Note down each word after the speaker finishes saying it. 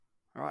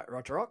All right,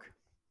 right to rock.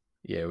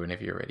 Yeah,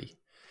 whenever you're ready.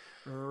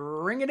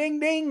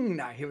 Ring-a-ding-ding.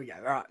 No, here we go.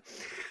 All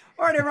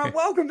right, everyone,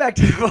 welcome back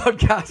to the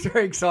podcast.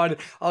 Very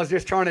excited. I was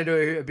just trying to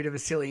do a bit of a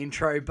silly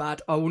intro,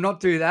 but I will not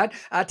do that.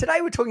 Today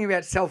we're talking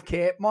about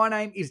self-care. My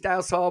name is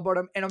Dale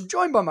Silebottom, and I'm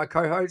joined by my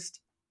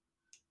co-host,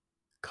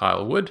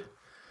 Kyle Wood.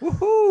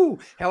 Woohoo!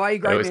 How are you,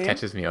 It great always man?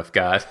 catches me off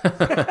guard.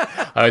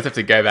 I always have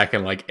to go back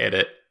and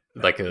edit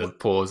a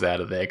pause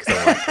out of there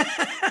because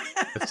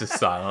it's just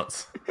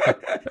silence.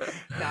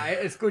 No,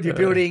 it's good you're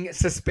building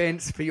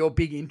suspense for your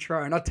big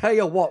intro. And I'll tell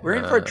you what, we're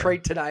in for a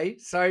treat today.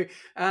 So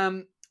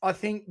I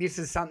think this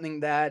is something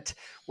that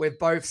we've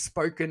both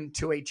spoken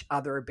to each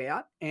other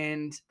about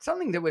and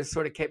something that we've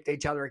sort of kept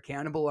each other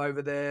accountable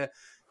over the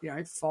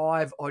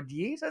 5 odd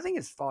years. I think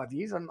it's 5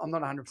 years. I'm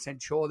not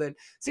 100% sure that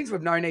since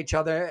we've known each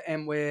other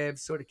and we've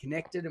sort of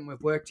connected and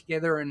we've worked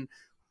together, and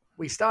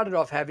we started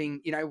off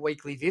having,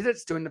 weekly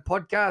visits, doing the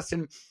podcast.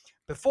 And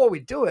before we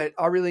do it,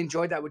 I really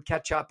enjoyed that. We'd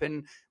catch up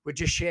and we'd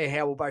just share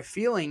how we're both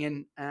feeling.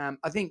 And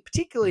I think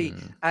particularly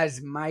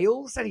as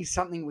males, that is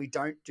something we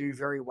don't do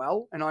very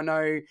well. And I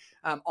know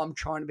I'm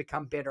trying to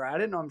become better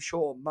at it, and I'm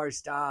sure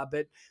most are,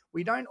 but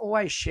we don't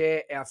always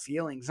share our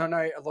feelings. I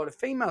know a lot of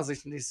females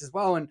listen to this as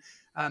well,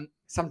 and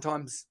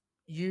sometimes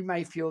you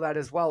may feel that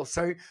as well.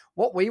 So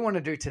what we want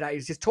to do today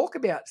is just talk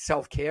about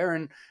self-care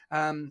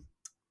and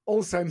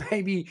also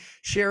maybe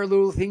share a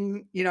little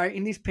thing,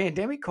 in this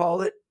pandemic, Kyle,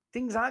 that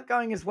things aren't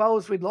going as well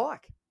as we'd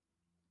like.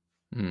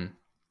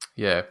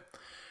 Yeah,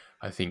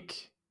 I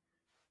think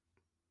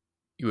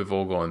we've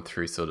all gone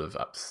through sort of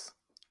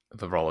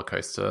the roller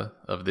coaster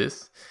of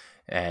this,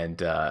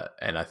 and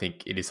I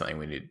think it is something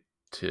we need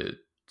to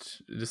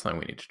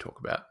talk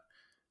about,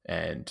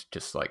 and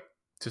just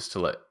to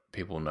let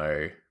people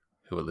know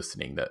who are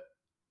listening that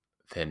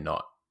they're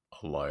not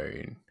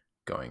alone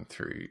going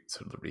through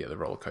sort of the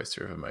roller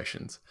coaster of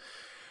emotions.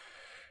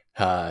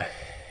 And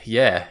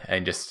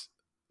just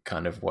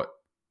kind of what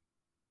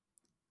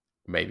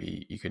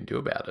maybe you can do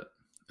about it.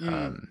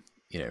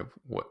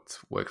 What's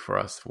worked for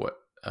us, what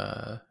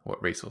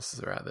resources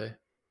are out there.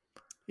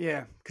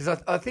 Yeah,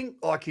 because I think,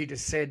 like you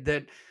just said,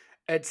 that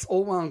it's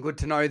all well and good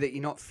to know that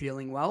you're not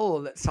feeling well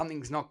or that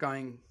something's not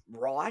going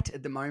right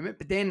at the moment,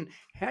 but then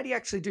how do you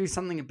actually do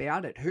something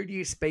about it? Who do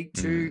you speak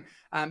to?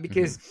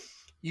 Because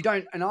you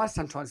don't, and I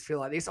sometimes feel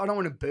like this, I don't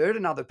want to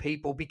burden other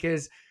people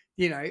because,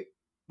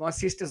 my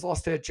sister's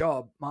lost her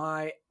job.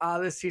 My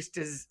other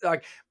sisters,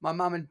 like my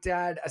mum and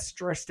dad, are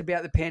stressed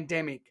about the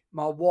pandemic.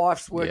 My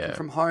wife's working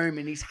from home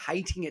and is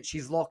hating it.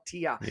 She's locked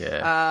here.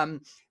 Yeah.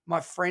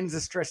 My friends are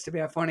stressed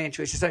about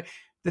financial issues. So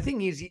the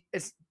thing is,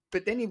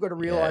 but then you've got to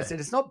realize that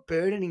it's not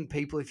burdening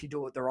people if you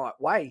do it the right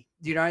way.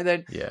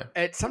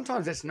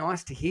 Sometimes it's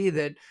nice to hear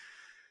that,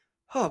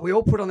 we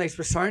all put on these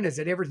personas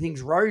that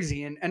everything's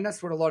rosy. And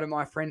that's what a lot of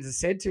my friends have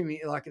said to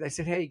me. Like, they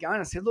said, how are you going?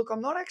 I said, look,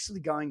 I'm not actually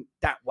going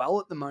that well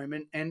at the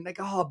moment. And they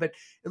go, but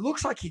it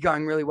looks like you're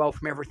going really well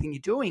from everything you're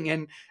doing.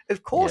 And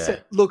of course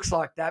it looks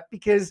like that,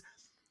 because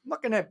I'm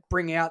not going to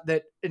bring out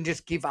that and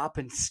just give up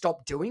and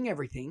stop doing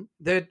everything.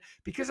 That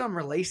because I'm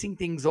releasing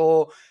things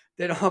or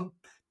that I'm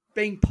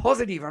being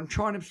positive, I'm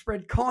trying to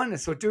spread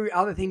kindness or do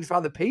other things for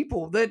other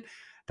people, that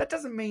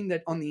doesn't mean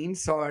that on the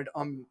inside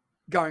I'm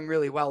going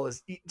really well. Do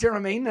you know what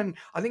I mean? And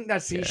I think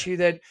that's the issue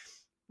that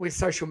with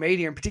social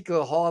media, in particular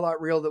the highlight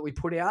reel that we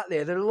put out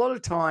there, that a lot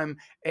of time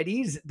it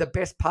is the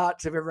best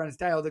parts of everyone's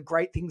day or the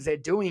great things they're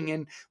doing,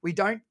 and we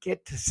don't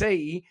get to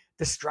see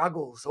the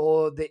struggles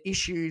or the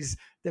issues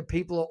that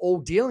people are all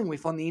dealing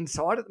with on the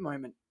inside at the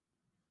moment.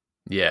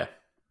 Yeah,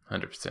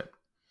 100%.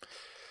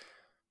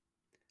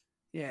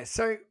 Yeah,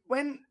 so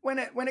when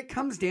it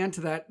comes down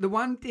to that, the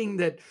one thing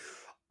that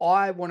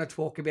I want to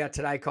talk about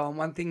today, Colin,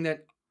 one thing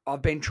that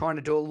I've been trying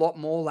to do a lot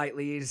more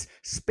lately is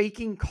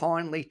speaking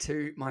kindly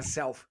to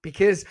myself,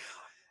 because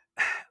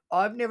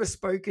I've never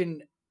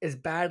spoken as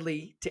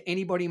badly to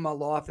anybody in my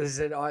life as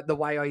the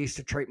way I used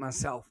to treat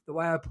myself, the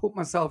way I put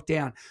myself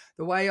down,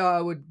 the way I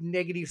would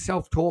negative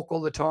self-talk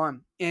all the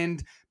time.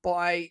 And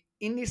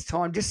in this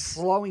time, just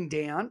slowing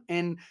down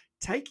and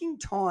taking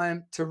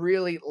time to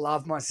really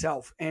love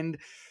myself and,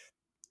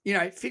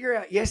 figure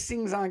out, yes,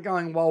 things aren't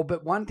going well,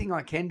 but one thing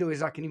I can do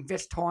is I can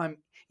invest time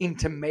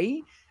into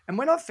me. And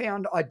when I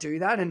found I do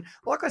that, and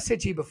like I said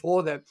to you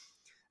before, that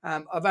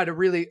I've had a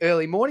really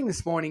early morning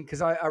this morning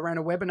because I ran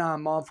a webinar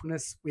on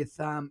mindfulness with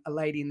a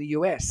lady in the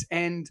US,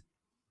 and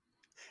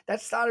that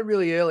started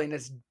really early, and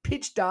it's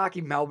pitch dark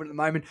in Melbourne at the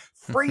moment,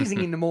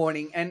 freezing in the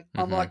morning. And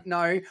I'm like,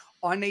 no,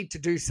 I need to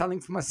do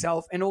something for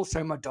myself and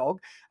also my dog.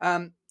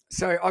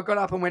 So I got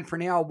up and went for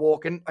an hour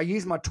walk, and I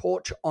used my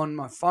torch on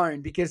my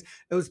phone because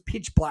it was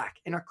pitch black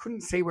and I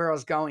couldn't see where I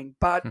was going.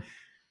 But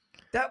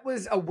that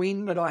was a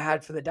win that I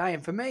had for the day.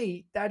 And for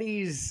me, that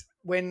is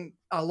when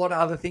a lot of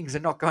other things are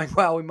not going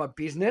well in my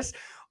business,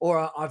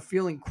 or I'm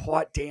feeling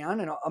quite down,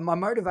 and my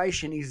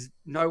motivation is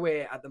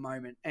nowhere at the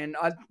moment. And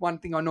one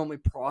thing I normally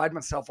pride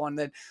myself on,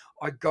 that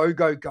I go,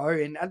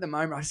 and at the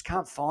moment I just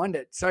can't find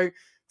it. So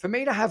for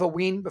me to have a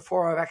win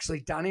before I've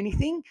actually done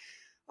anything,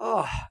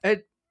 do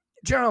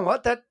you know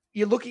what?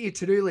 you look at your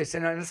to-do list,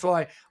 and that's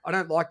why I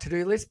don't like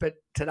to-do lists, but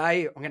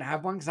today I'm going to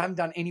have one because I haven't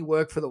done any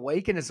work for the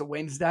week and it's a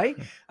Wednesday.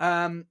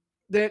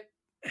 That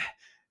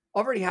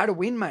I've already had a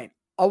win, mate.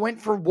 I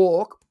went for a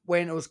walk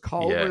when it was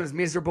cold, when it was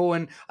miserable,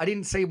 and I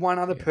didn't see one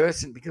other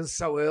person because it's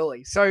so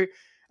early. So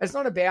it's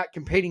not about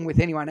competing with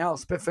anyone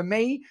else. But for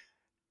me,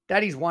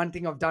 that is one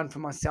thing I've done for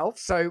myself.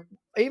 So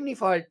even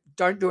if I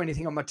don't do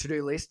anything on my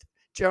to-do list,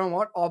 do you know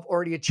what? I've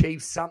already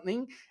achieved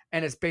something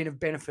and it's been of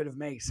benefit of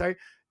me. So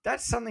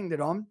that's something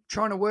that I'm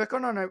trying to work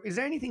on. I know, is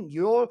there anything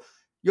you're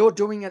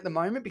doing at the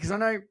moment? Because I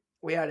know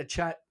we had a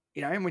chat,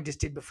 and we just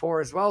did before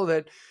as well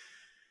that,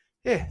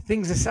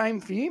 things are the same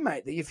for you,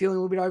 mate, that you're feeling a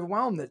little bit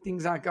overwhelmed, that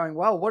things aren't going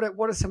well.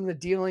 What are some of the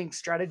dealing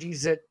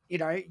strategies that,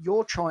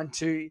 you're trying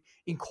to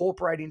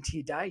incorporate into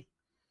your day?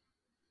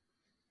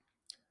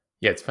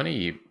 Yeah, it's funny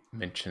you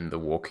mentioned the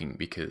walking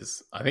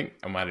because I think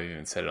I might have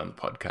even said it on the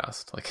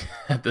podcast, like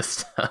at the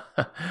start,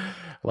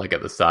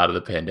 at the start of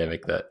the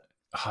pandemic, that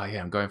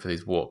I'm going for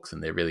these walks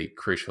and they're really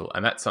crucial,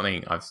 and that's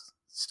something I've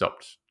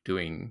stopped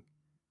doing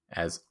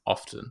as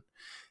often.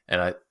 And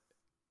I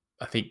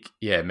think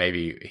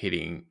maybe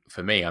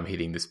I'm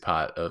hitting this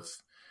part of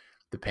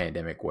the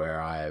pandemic where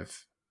I'm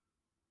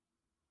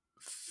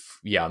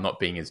not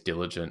being as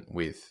diligent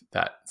with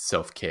that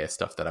self-care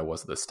stuff that I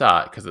was at the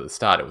start, because at the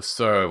start it was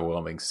so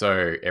overwhelming.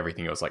 So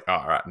everything was like,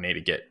 all right, I need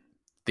to get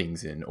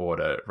things in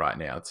order right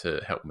now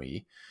to help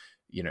me,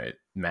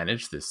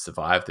 manage this,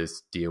 survive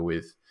this, deal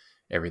with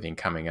everything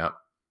coming up.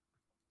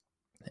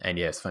 And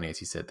it's funny as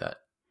you said that.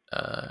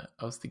 I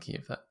was thinking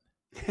of that.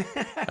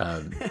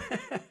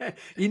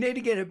 You need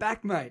to get it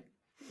back, mate.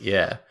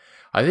 Yeah.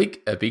 I think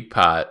a big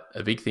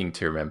thing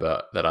to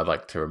remember that I'd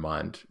like to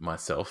remind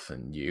myself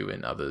and you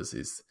and others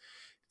is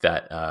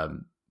that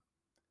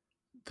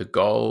the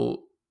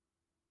goal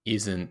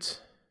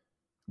isn't,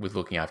 with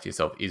looking after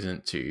yourself,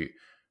 isn't to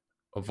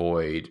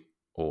avoid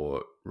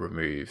or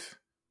remove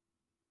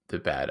the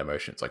bad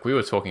emotions. Like, we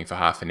were talking for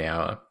half an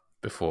hour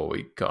before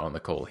we got on the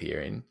call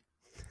here, and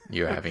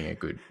you were having a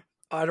good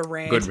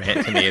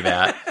rant to me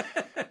about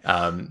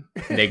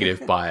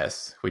negative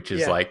bias, which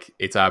is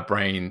it's our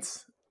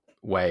brain's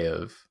way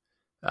of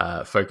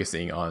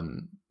focusing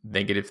on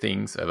negative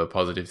things over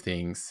positive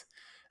things.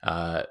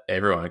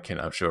 Everyone can,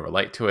 I'm sure,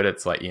 relate to it.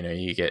 It's like,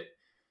 you get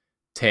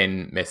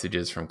 10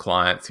 messages from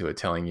clients who are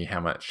telling you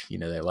how much,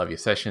 they love your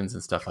sessions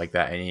and stuff like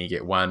that. And you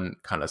get one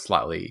kind of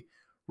slightly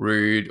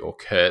rude or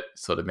curt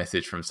sort of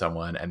message from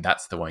someone, and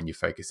that's the one you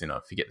focus in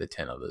on. Forget the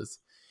 10 others.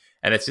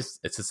 And it's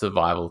a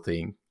survival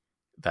thing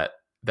that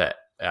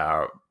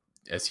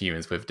as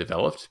humans we've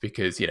developed,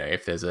 because,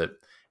 if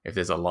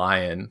there's a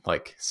lion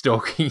like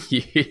stalking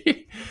you,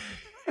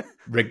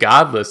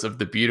 regardless of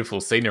the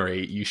beautiful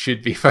scenery, you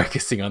should be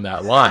focusing on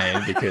that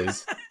lion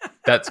because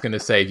that's going to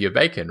save your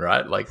bacon,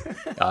 right?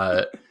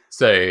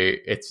 So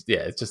it's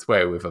just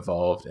where we've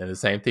evolved. And the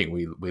same thing,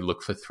 we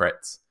look for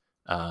threats,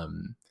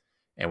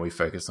 and we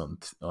focus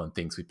on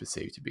things we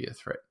perceive to be a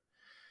threat.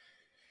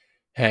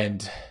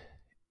 And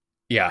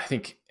I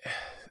think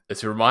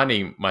it's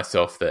reminding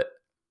myself that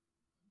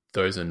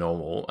those are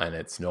normal, and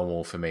it's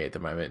normal for me at the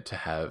moment to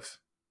have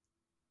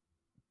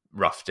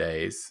rough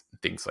days,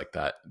 things like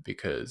that,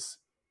 because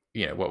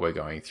what we're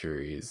going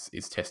through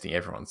is testing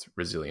everyone's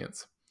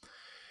resilience.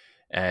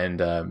 And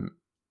so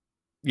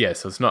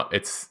it's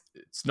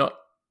not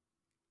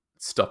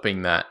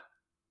stopping that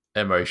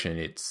emotion.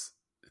 It's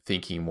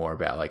thinking more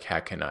about how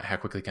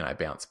quickly can I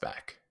bounce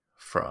back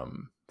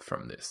from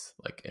this,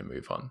 and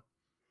move on.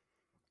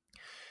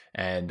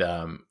 And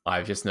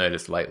I've just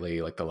noticed lately,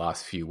 the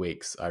last few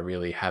weeks, I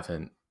really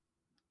haven't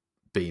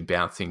been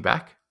bouncing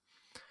back.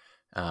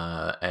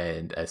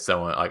 And as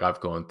someone,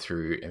 I've gone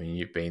through,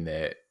 you've been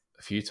there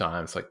a few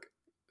times,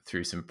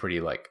 through some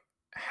pretty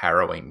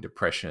harrowing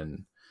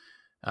depression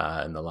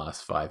in the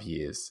last 5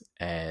 years.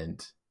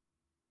 And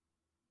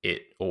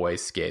it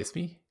always scares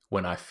me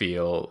when I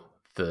feel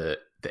the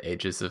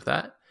edges of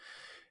that.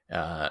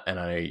 And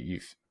I know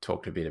you've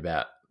talked a bit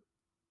about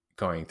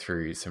going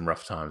through some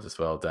rough times as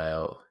well,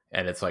 Dale.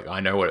 And it's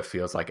I know what it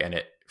feels like, and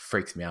it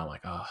freaks me out.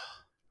 I'm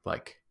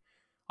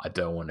I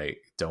don't want to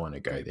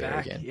go there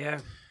back again. Yeah.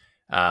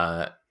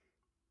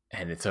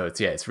 And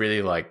it's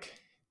really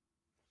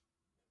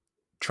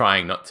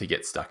trying not to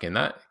get stuck in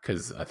that,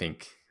 because I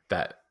think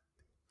that,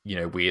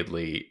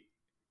 weirdly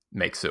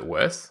makes it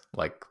worse.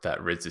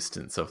 That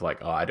resistance of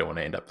I don't want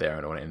to end up there.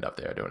 I don't want to end up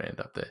there. I don't want to end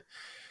up there.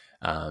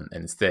 And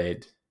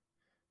instead,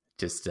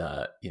 just,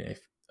 I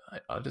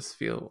just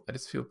feel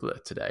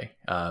bleh today.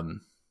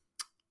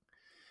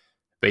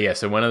 But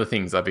so one of the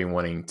things I've been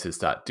wanting to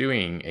start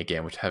doing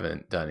again, which I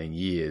haven't done in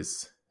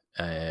years,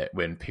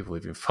 when people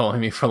who've been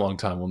following me for a long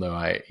time will know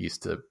I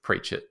used to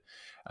preach it,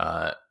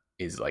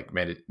 is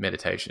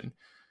meditation.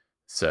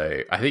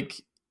 So I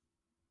think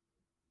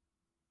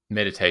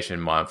meditation,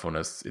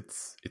 mindfulness,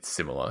 it's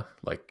similar.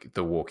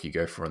 The walk you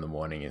go for in the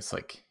morning is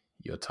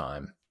your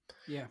time,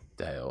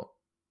 Dale.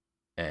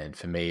 And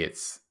for me,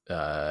 it's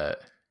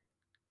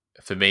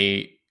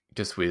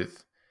just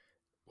with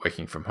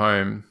working from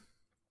home,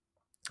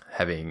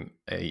 having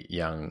a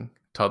young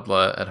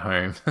toddler at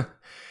home,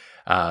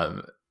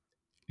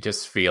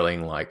 just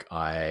feeling like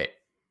I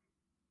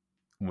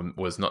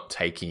was not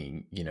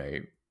taking,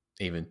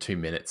 even 2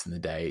 minutes in the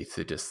day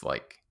to just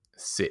like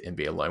sit and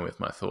be alone with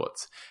my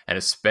thoughts. And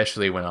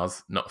especially when I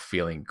was not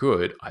feeling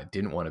good, I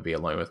didn't want to be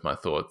alone with my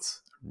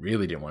thoughts.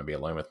 Really didn't want to be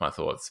alone with my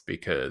thoughts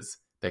because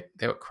they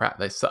were crap.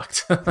 They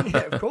sucked.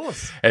 Yeah, of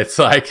course. It's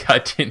like I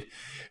didn't.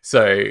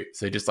 So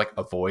just like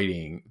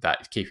avoiding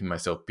that, keeping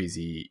myself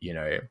busy,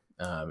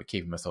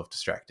 keeping myself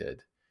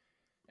distracted,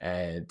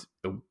 and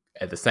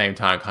at the same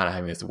time, kind of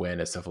having this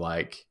awareness of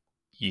like,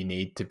 you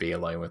need to be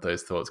alone with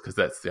those thoughts because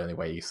that's the only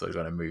way you sort of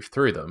got to move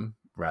through them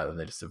rather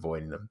than just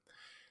avoiding them.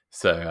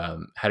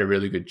 So had a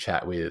really good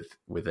chat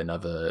with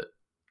another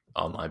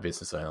online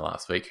business owner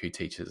last week who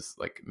teaches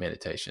like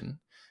meditation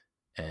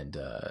and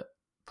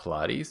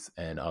Pilates,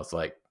 and I was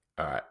like,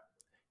 all right,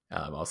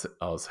 I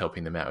was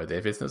helping them out with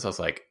their business. I was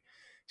like,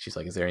 she's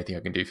like, is there anything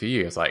I can do for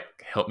you? I was like,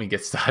 help me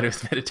get started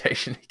with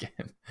meditation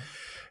again.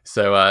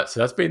 So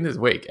that's been this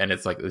week, and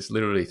it's like it's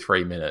literally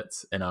 3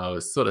 minutes, and I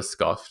was sort of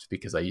scoffed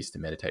because I used to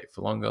meditate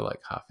for longer,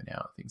 like half an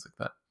hour, things like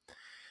that.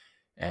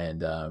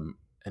 And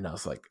I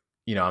was like,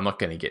 I'm not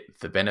going to get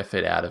the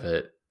benefit out of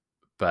it,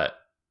 but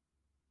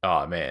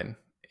oh man,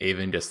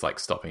 even just like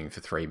stopping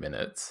for 3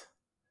 minutes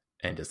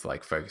and just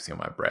like focusing on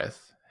my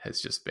breath has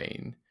just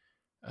been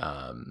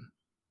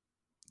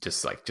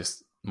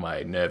just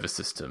my nervous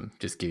system,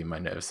 just giving my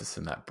nervous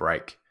system that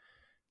break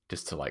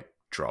just to like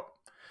drop.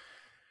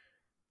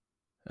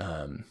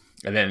 And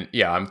then,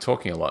 I'm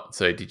talking a lot.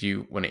 So did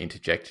you want to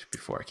interject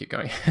before I keep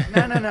going?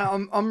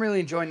 No. I'm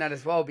really enjoying that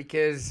as well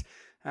because,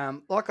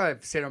 like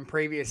I've said on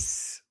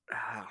previous,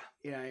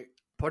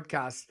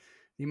 podcasts,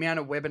 the amount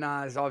of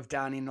webinars I've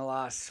done in the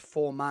last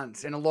 4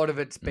 months, and a lot of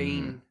it's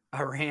been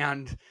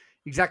around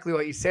exactly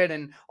what you said.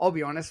 And I'll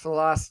be honest, for the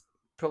last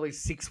probably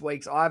 6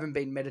 weeks, I haven't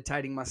been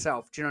meditating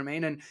myself. Do you know what I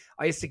mean? And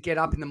I used to get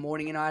up in the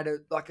morning and I had a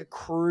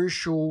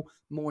crucial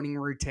morning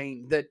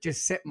routine that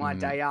just set my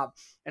day up.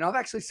 And I've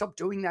actually stopped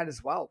doing that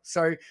as well.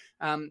 So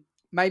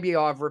maybe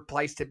I've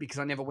replaced it because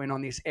I never went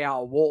on this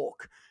hour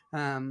walk.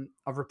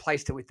 I've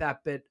replaced it with that.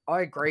 But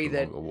I agree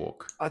that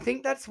walk. I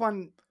think that's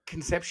one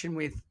conception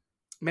with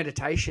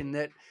meditation,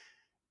 that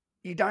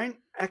you don't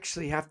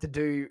actually have to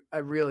do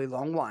a really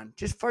long one.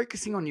 Just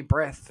focusing on your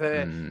breath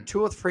for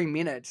 2 or 3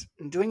 minutes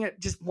and doing it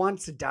just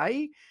once a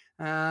day.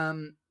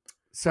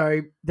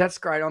 So that's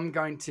great. I'm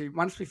going to,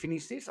 once we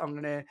finish this, I'm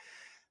going to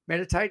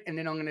meditate, and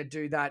then I'm going to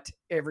do that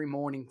every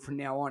morning from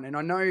now on. And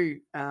I know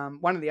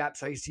one of the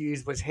apps I used to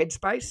use was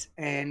Headspace,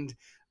 and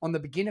on the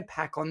beginner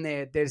pack on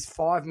there, there's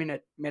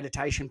 5-minute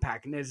meditation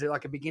pack, and there's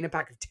like a beginner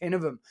pack of 10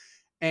 of them.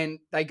 And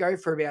they go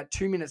for about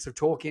 2 minutes of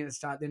talking at the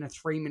start, then a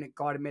 3-minute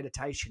guided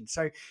meditation.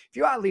 So if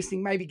you are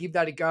listening, maybe give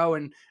that a go.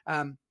 And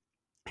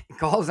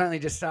Kyle's only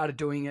just started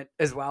doing it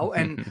as well.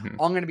 And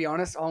I'm going to be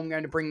honest, I'm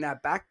going to bring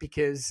that back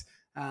because,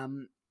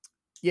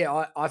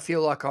 I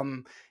feel like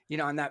I'm,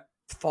 in that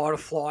fight or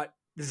flight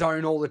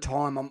zone all the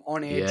time. I'm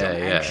on edge,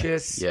 I'm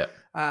anxious.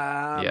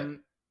 And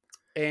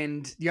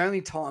the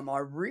only time I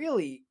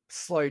really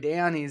slow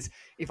down is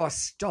if I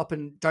stop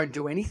and don't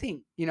do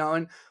anything,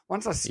 and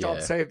once I stop,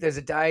 so if there's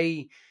a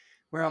day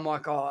where I'm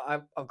like,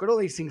 I've got all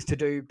these things to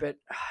do, but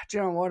do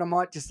you know what? I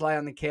might just lay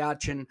on the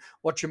couch and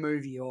watch a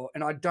movie,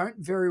 and I don't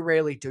very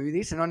rarely do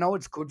this, and I know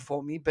it's good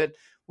for me, but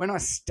when I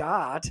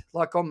start,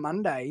 like on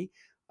Monday,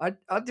 I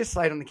just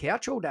laid on the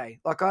couch all day.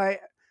 Like I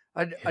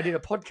did a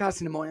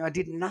podcast in the morning. I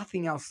did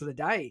nothing else for the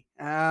day.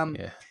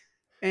 And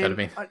I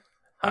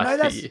know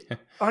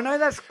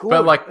that's good.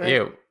 But like,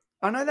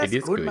 I know that's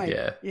good, mate.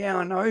 Yeah,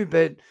 I know,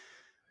 but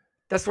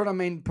that's what I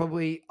mean.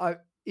 Probably,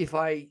 if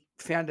I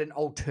found an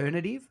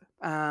alternative,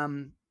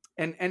 and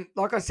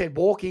like I said,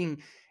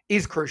 walking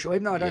is crucial.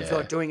 Even though I don't feel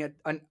like doing it,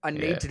 I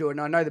need to do it,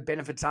 and I know the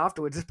benefits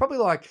afterwards. It's probably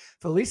like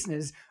for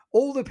listeners,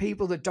 all the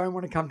people that don't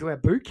want to come to our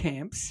boot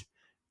camps,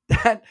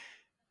 that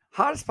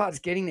hardest part is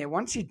getting there.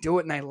 Once you do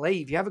it and they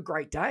leave, you have a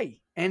great day,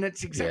 and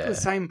it's exactly the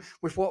same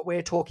with what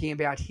we're talking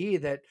about here.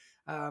 That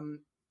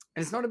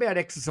and it's not about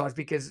exercise,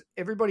 because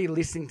everybody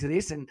listening to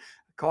this, and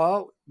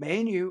Kyle, me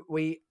and you,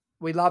 we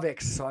love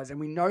exercise and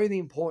we know the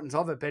importance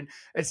of it, but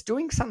it's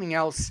doing something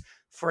else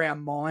for our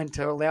mind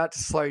to allow it to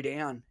slow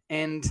down.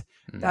 And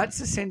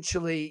that's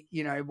essentially,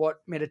 what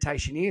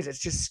meditation is. It's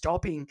just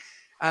stopping,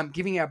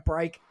 giving our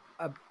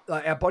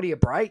body a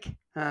break.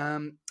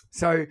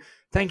 So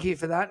thank you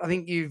for that.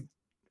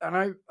 I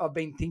know I've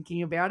been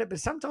thinking about it, but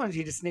sometimes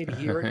you just need to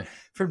hear it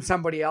from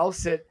somebody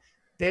else that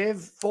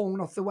they've fallen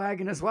off the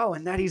wagon as well,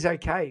 and that is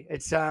okay.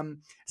 It's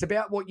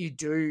about what you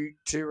do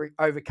to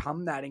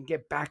overcome that and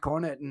get back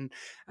on it. And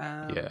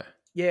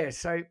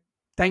so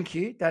thank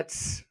you.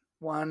 That's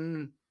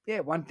one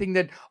thing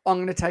that I'm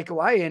going to take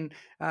away. And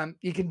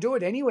you can do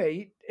it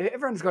anywhere.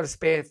 Everyone's got to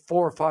spare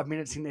 4 or 5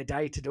 minutes in their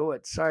day to do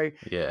it. So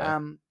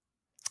I'm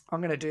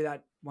going to do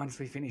that once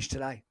we finish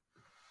today.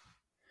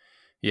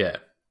 Yeah,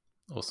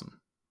 awesome.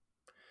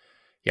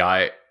 Yeah,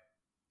 I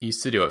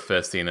used to do it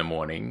first thing in the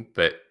morning,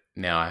 but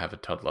now I have a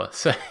toddler,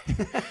 so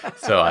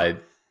I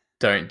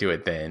don't do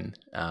it then.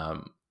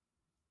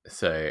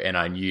 And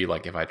I knew,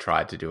 like, if I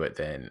tried to do it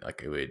then,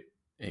 like, it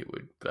it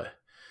would. But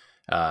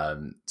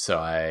so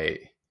I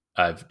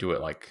do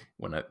it like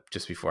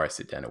just before I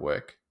sit down to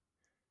work.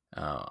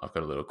 I've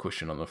got a little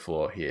cushion on the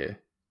floor here,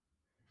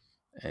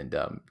 and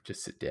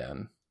just sit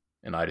down,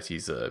 and I just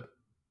use an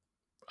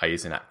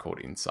app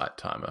called Insight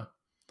Timer,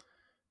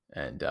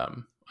 and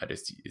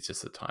it's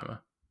just a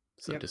timer,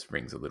 so It just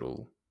rings a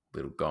little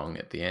gong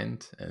at the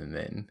end, and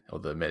then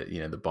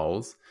the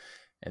bowls,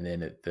 and then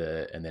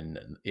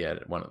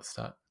one at the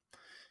start,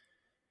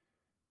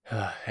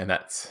 and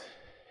that's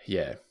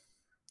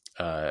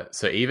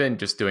so even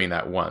just doing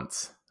that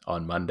once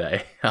on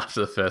Monday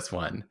after the first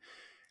one,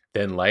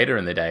 then later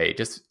in the day, it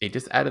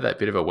just added that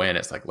bit of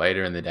awareness. Like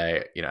later in the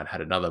day, I'd had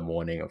another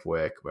morning of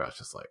work where I was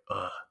just like,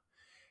 ugh.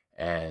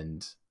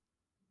 And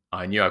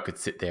I knew I could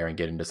sit there and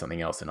get into something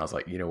else. And I was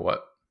like, you know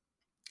what?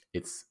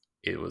 It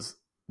was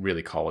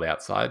really cold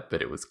outside,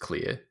 but it was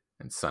clear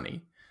and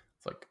sunny.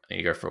 It's like, I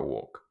need to go for a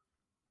walk.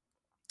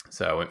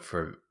 So I went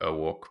for a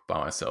walk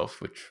by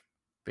myself, which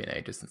been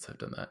ages since I've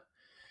done that.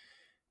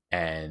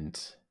 And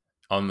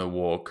on the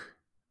walk,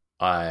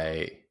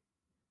 I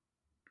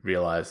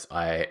realized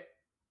I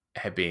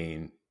had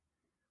been,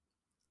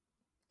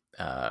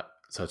 so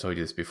I told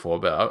you this before,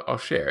 but I'll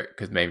share it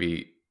because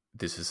maybe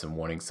this is some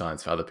warning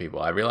signs for other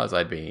people. I realized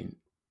I'd been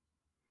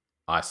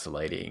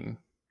isolating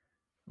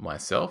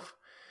myself.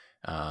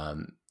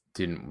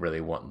 Didn't really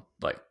want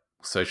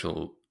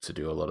to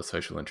do a lot of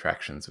social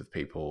interactions with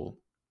people.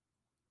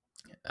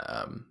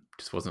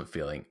 Just wasn't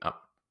feeling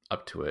up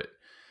to it.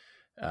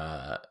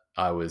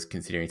 I was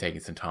considering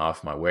taking some time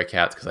off my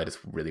workouts because I just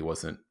really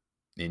wasn't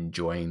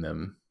enjoying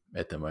them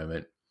at the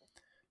moment.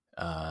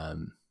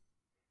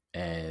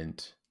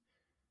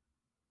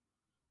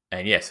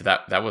 So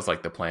that was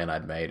like the plan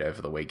I'd made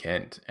over the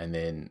weekend. And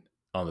then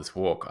on this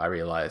walk, I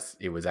realized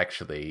it was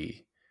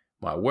actually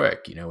my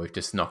work. We've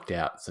just knocked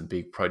out some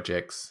big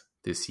projects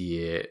this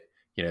year.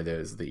 There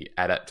was the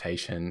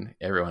adaptation.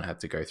 Everyone had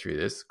to go through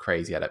this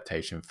crazy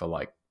adaptation for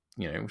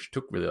which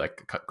took really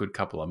like a good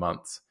couple of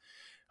months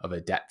of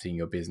adapting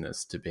your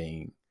business to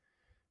being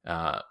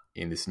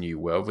in this new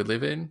world we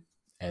live in.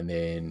 And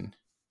then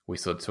we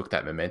sort of took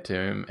that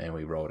momentum and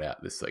we rolled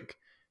out this like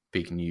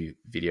big new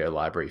video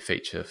library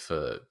feature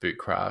for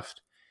Bootcraft.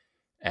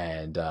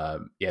 And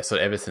so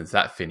ever since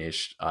that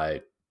finished,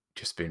 I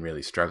just been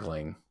really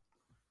struggling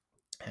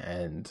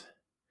and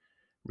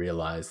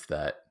realized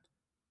that,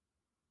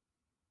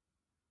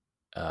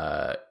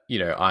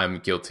 I'm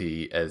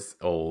guilty, as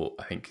all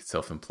I think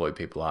self-employed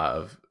people are,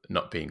 of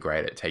not being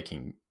great at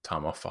taking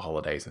time off for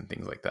holidays and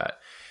things like that.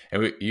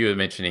 And you were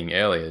mentioning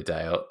earlier,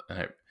 Dale,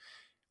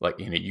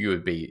 you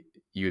would be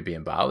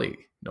in Bali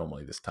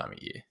normally this time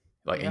of year,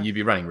 and you'd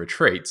be running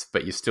retreats,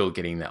 but you're still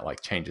getting that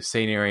like change of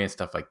scenery and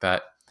stuff like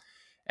that.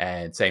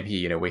 And same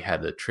here, we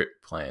had a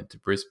trip planned to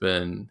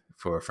Brisbane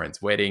for a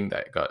friend's wedding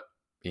that got,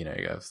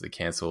 obviously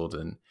cancelled.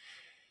 And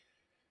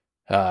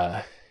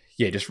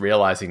just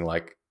realizing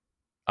like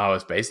I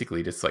was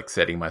basically just like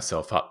setting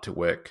myself up to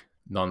work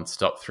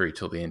nonstop through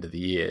till the end of the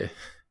year,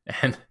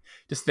 and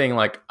just thinking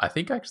like, I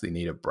think I actually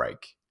need a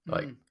break.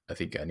 I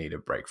think I need a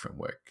break from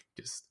work.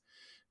 Just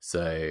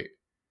so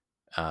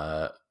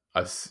I've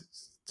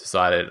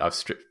decided I've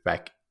stripped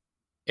back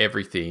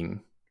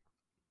everything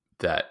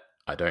that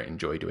I don't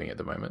enjoy doing at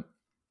the moment.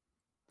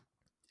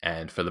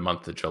 And for the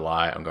month of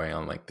July, I'm going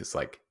on like this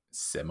like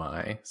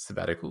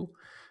semi-sabbatical.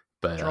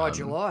 But Dry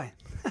July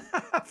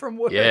from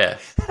work. Yeah,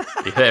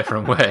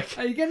 from work.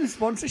 Are you getting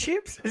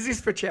sponsorships? Is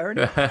this for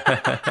charity?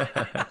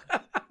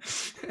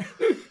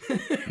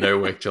 No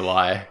work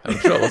July. I'm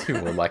sure lots of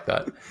people would like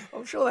that.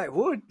 I'm sure they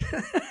would.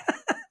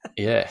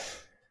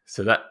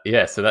 So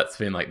that's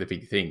been like the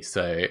big thing.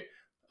 So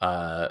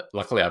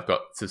luckily I've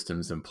got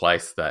systems in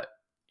place that,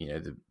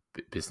 the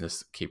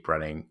business keep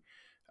running,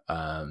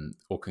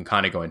 or can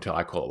kind of go into,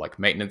 I call it like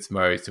maintenance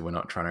mode. So we're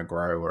not trying to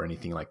grow or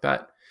anything like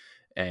that.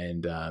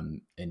 And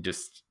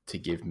just to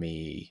give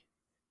me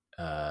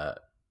a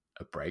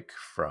break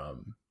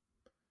from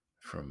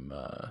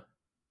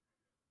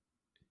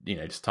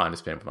just time to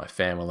spend with my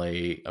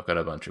family. I've got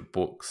a bunch of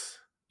books,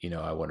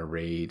 I want to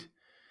read,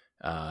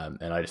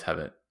 and I just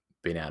haven't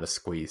been able to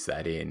squeeze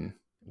that in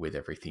with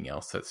everything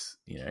else that's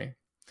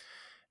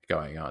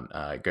going on.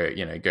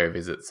 Go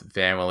visit some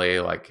family.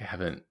 Like,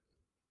 haven't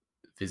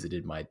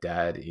visited my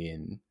dad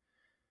in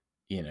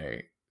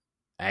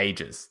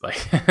ages.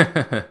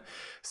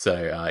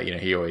 So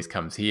he always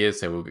comes here,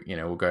 so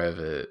we'll go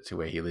over to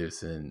where he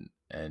lives, and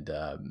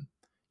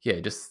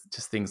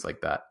just things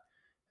like that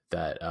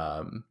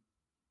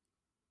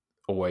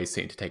always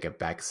seem to take a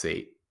back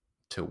seat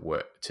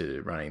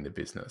to running the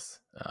business.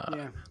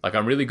 Like,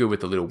 I'm really good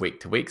with the little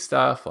week-to-week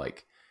stuff,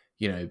 like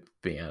being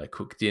able to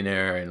cook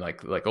dinner and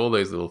like all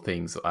those little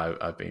things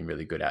I've been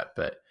really good at,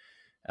 but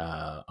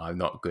I'm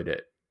not good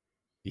at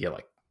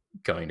like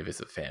going to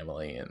visit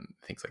family and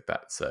things like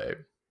that. So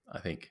I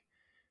think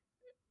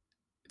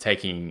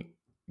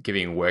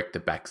giving work the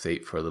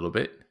backseat for a little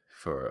bit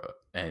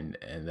and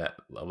that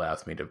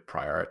allows me to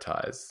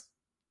prioritize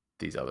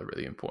these other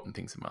really important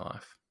things in my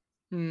life.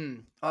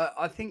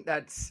 I think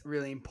that's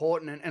really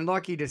important. And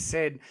like you just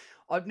said,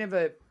 I've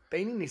never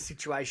been in this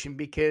situation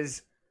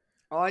because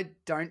I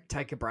don't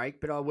take a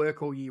break, but I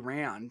work all year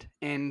round,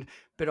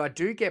 but I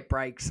do get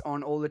breaks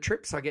on all the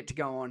trips I get to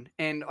go on,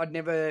 and I'd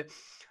never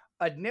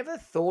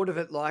thought of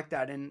it like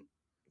that, and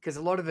because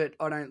a lot of it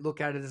I don't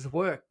look at it as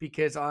work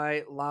because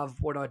I love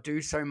what I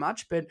do so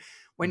much. But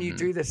when you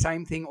do the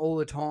same thing all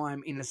the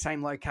time in the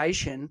same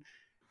location,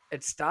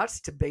 it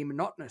starts to be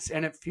monotonous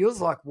and it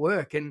feels like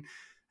work. And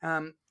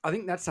I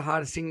think that's the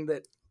hardest thing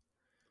that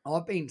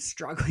I've been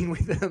struggling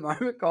with at the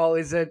moment, Kyle,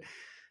 is that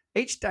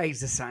each day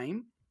is the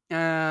same.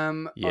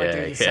 I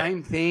do the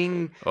same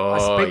thing.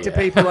 I speak to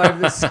people over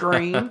the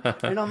screen,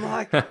 and I'm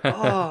like,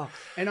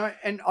 and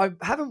I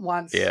haven't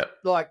once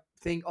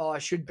think, I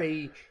should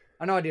be.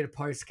 I know I did a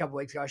post a couple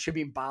of weeks ago. I should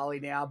be in Bali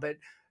now, but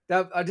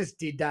I just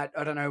did that.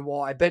 I don't know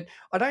why, but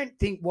I don't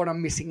think what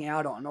I'm missing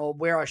out on or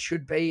where I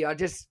should be. I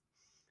just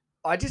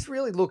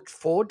really looked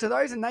forward to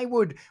those, and they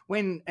would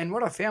and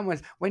what I found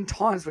was when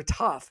times were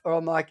tough, or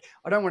I'm like,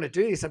 I don't want to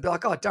do this, I'd be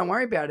like, oh, don't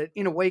worry about it.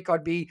 In a week,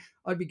 I'd be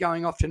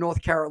going off to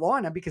North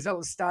Carolina because I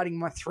was starting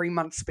my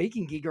 3-month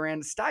speaking gig around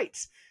the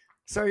States.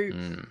 So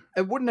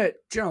it wouldn't have,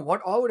 do you know what?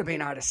 I would have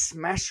been able to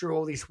smash through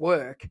all this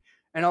work,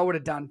 and I would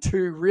have done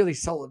 2 really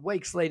solid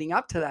weeks leading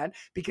up to that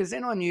because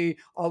then I knew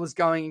I was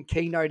going and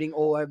keynoting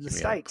all over the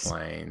States.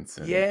 Planes.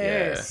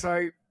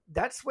 So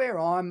that's where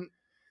I'm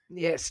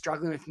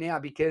struggling with now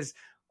because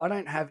I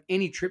don't have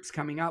any trips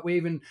coming up. We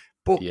even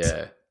booked.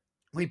 Yeah.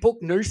 We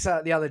booked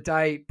Noosa the other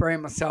day,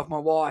 Brian, myself, my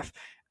wife,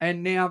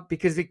 and now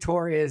because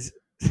Victoria's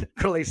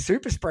got all these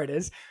super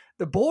spreaders,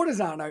 the borders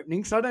aren't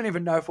opening, so I don't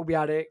even know if we'll be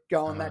able to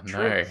go on that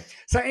trip. No.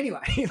 So anyway,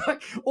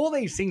 like all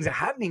these things are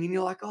happening, and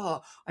you're like,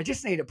 oh, I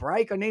just need a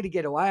break. I need to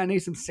get away. I need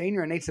some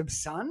scenery. I need some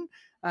sun.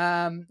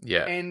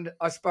 And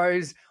I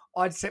suppose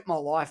I'd set my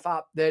life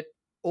up that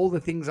all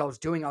the things I was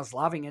doing, I was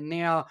loving. And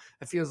now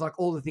it feels like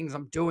all the things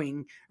I'm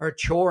doing are a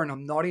chore and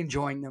I'm not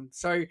enjoying them.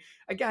 So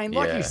again,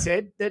 like you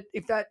said, that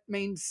if that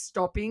means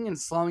stopping and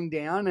slowing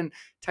down and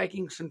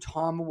taking some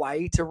time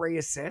away to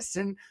reassess,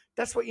 and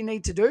that's what you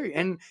need to do.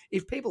 And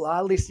if people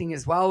are listening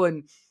as well,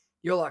 and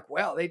you're like,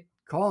 wow,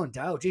 Kyle and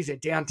Dale, geez, they're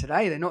down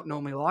today. They're not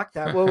normally like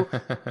that. Well,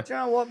 do you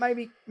know what?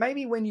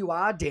 Maybe when you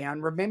are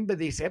down, remember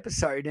this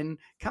episode and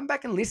come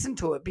back and listen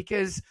to it,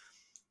 because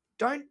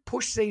don't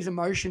push these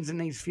emotions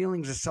and these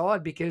feelings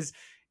aside, because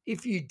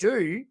if you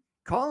do,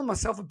 Kyle and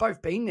myself have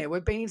both been there.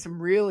 We've been in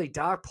some really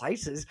dark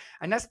places,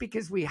 and that's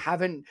because we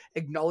haven't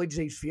acknowledged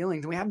these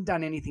feelings and we haven't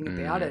done anything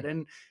about it.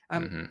 And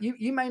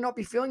you may not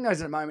be feeling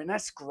those at the moment. And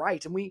that's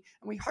great, and we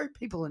hope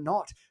people are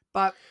not.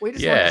 But we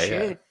just want to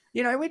share.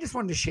 You know, we just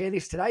wanted to share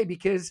this today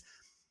because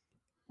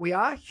we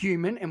are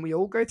human and we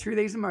all go through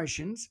these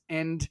emotions.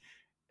 And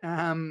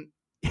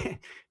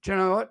do you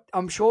know what?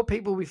 I'm sure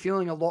people will be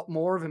feeling a lot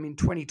more of them in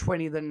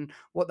 2020 than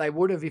what they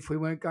would have if we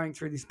weren't going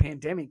through this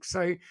pandemic.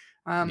 So,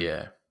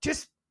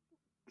 just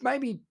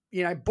maybe,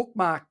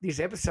 bookmark this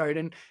episode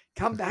and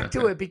come back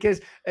to it,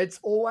 because it's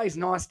always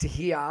nice to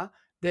hear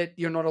that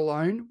you're not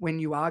alone when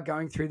you are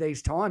going through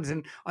these times.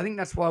 And I think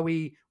that's why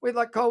we're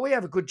like, Kyle, we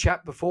have a good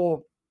chat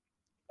before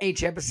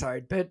each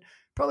episode, but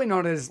probably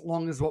not as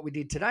long as what we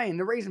did today. And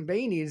the reason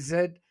being is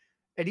that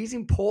it is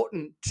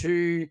important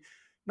to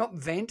not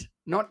vent,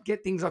 not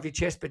get things off your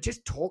chest, but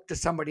just talk to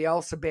somebody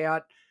else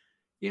about,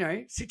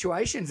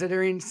 situations that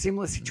are in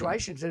similar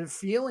situations that are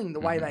feeling the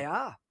way they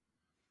are.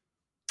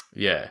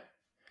 Yeah.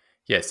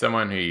 Yeah.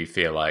 Someone who you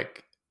feel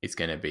like is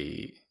going to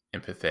be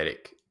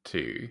empathetic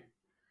to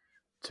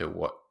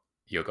what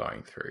you're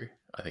going through,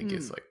 I think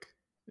is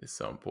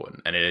so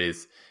important. And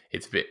it's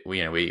a bit,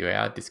 we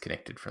are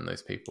disconnected from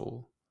those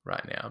people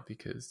right now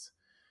because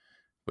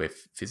we're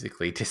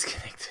physically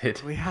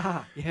disconnected. We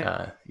are.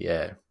 Yeah.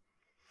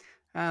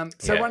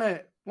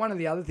 One of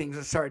the other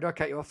things, sorry, did I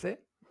cut you off there?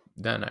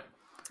 No.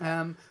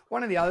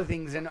 One of the other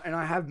things, and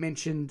I have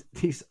mentioned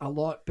this a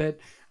lot, but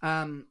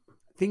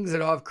things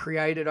that I've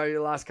created over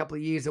the last couple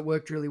of years that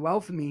worked really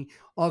well for me,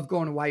 I've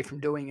gone away from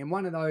doing. And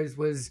one of those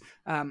was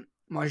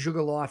my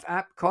Sugar Life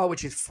app, Kyle,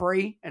 which is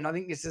free. And I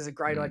think this is a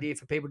great idea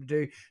for people to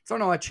do. It's on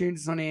iTunes,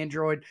 it's on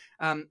Android.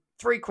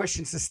 3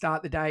 questions to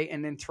start the day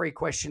and then 3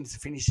 questions to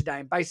finish the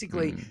day. And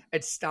basically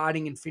it's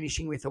starting and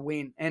finishing with a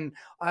win. And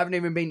I haven't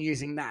even been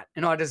using that.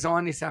 And I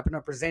design this app and I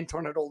present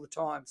on it all the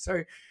time.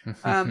 So,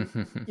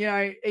 and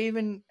I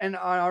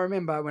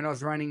remember when I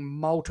was running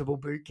multiple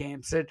boot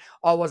camps that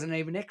I wasn't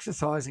even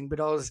exercising, but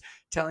I was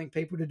telling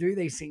people to do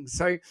these things.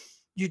 So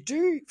you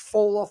do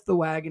fall off the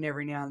wagon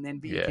every now and then,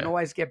 but you can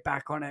always get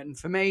back on it. And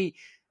for me,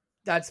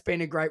 that's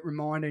been a great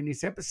reminder in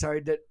this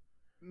episode that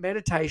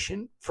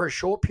meditation for a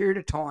short period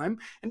of time,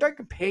 and don't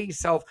compare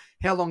yourself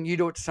how long you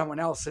do it to someone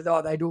else. So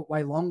they do it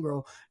way longer,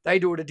 or they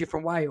do it a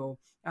different way, or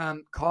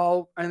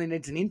Kyle only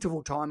needs an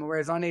interval time,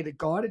 whereas I need a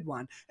guided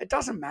one. It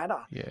doesn't matter.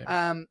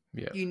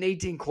 You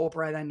need to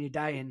incorporate that in your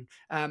day,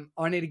 and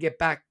I need to get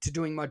back to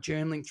doing my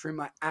journaling through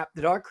my app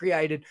that I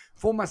created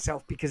for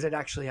myself because it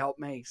actually helped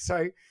me.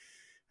 So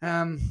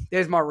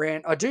there's my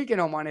rant. I do get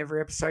on one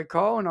every episode,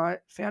 Kyle, and I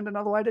found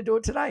another way to do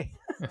it today.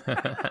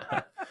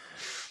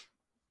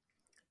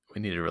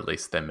 we need to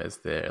release them as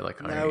their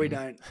like No, own. we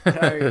don't.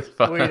 No,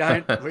 we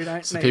don't. We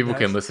don't. So need people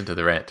those. can listen to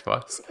the rant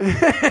twice.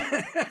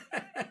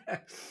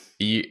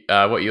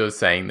 What you were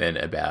saying then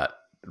about,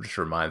 which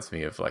reminds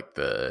me of like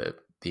the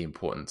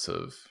importance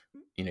of,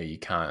 you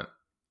can't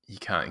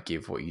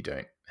give what you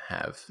don't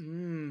have.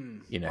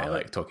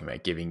 Like talking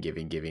about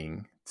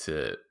giving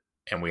to,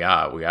 and we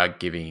are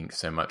giving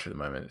so much at the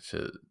moment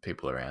to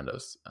people around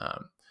us.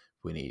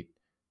 We need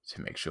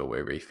to make sure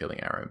we're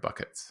refilling our own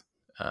buckets.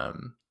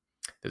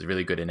 There's a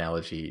really good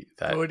analogy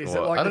that, is it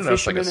like I don't know,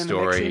 it's like a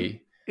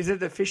story. Is it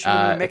the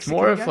fisherman in Mexico?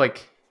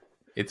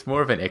 It's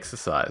more of an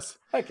exercise.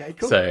 Okay,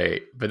 cool. So,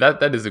 but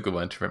that is a good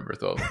one to remember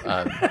as well.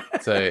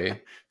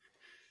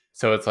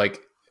 So it's like,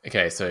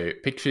 okay, so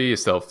picture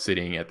yourself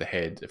sitting at the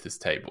head of a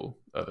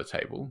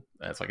table,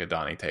 and it's like a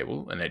dining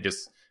table, and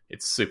it's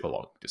super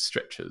long, just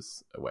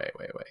stretches away.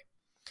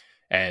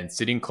 And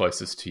sitting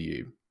closest to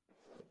you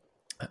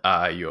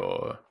are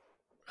your,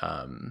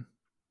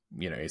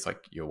 it's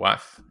like your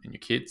wife and your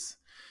kids,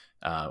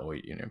 or,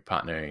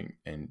 partner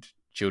and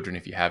children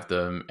if you have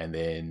them, and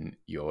then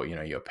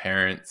your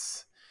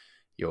parents,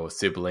 your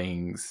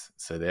siblings,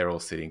 so they're all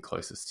sitting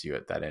closest to you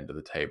at that end of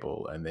the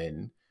table. And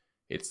then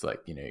it's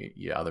like,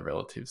 your other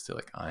relatives, so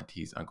like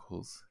aunties,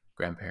 uncles,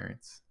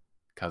 grandparents,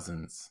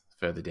 cousins.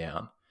 Further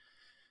down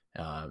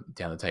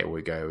the table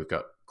we go, we've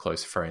got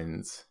close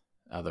friends,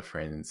 other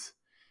friends,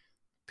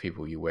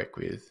 people you work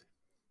with,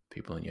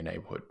 people in your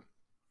neighborhood.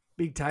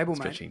 Big table,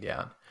 stretching mate.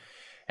 down.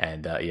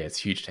 And it's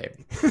a huge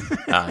table.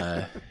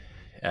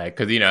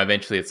 Because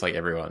eventually it's like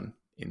everyone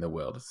in the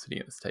world is sitting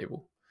at this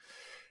table,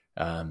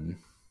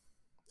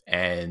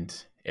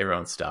 and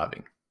everyone's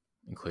starving,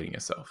 including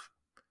yourself,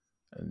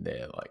 and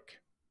they're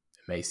like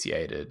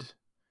emaciated,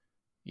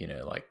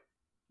 like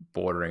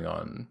bordering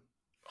on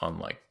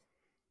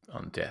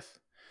death,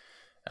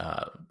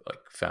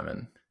 like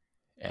famine,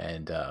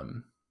 and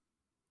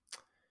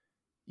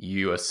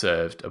you are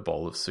served a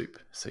bowl of soup.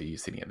 So you're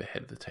sitting at the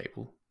head of the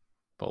table,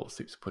 bowl of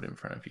soup's put in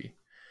front of you,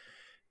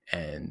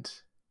 and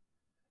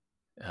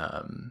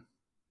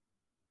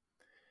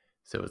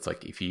so it's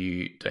like, if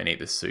you don't eat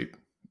the soup,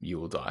 you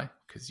will die,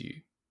 because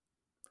you.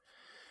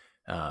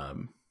 But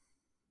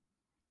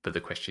the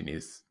question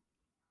is,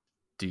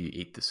 do you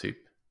eat the soup,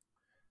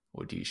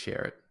 or do you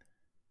share it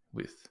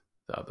with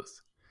the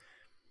others?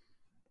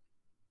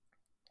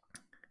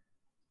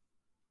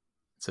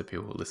 So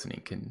people who are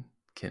listening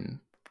can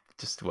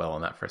just dwell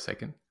on that for a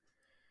second.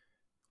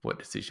 What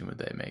decision would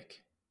they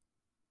make?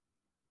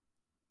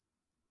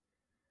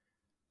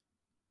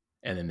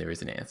 And then there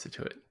is an answer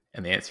to it.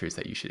 And the answer is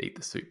that you should eat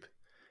the soup,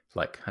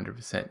 like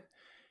 100%.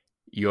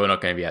 You're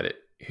not going to be at it.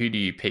 Who do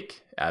you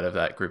pick out of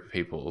that group of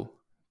people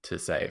to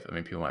save? I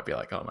mean, people might be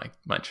like, oh,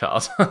 my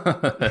child.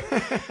 But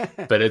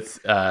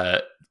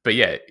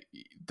yeah,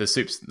 the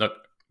soup's not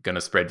going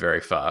to spread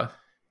very far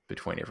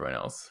between everyone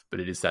else. But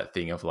it is that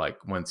thing of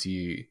like, once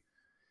you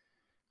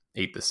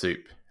eat the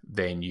soup,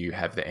 then you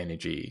have the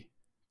energy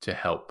to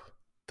help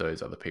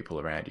those other people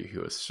around you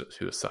who are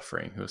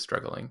suffering, who are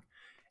struggling.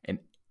 And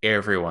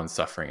everyone's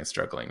suffering and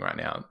struggling right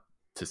now.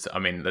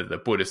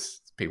 The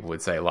Buddhist people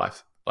would say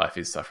life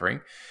is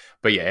suffering,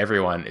 but yeah,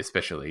 everyone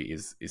especially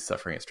is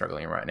suffering and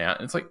struggling right now.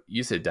 And it's like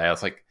you said, Dale,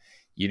 it's like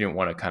you didn't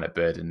want to kind of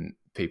burden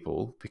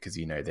people because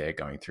they're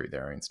going through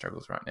their own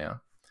struggles right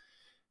now.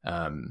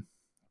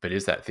 But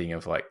is that thing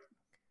of like,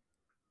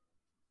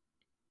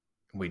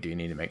 we do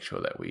need to make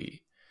sure that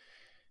we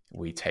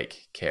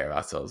take care of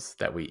ourselves,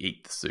 that we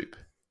eat the soup,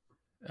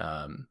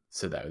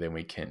 so that then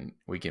we can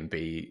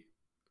be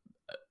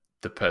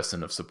the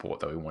person of support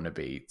that we want to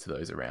be to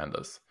those around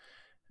us.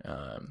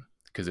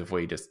 Because if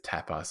we just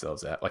tap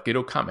ourselves out, like,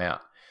 it'll come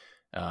out.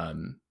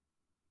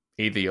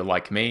 Either you're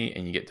like me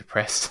and you get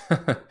depressed,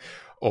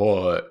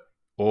 or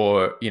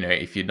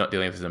if you're not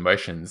dealing with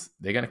emotions,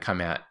 they're going to come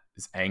out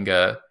as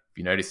anger. If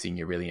you're noticing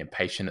you're really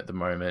impatient at the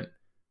moment,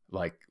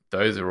 like,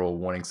 those are all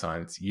warning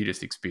signs. You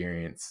just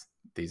experience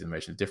these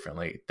emotions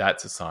differently.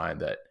 That's a sign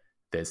that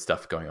there's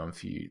stuff going on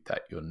for you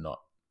that you're not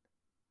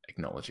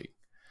acknowledging.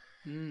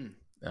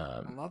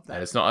 I love that.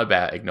 And it's not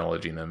about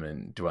acknowledging them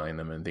and dwelling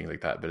them and things like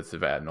that, but it's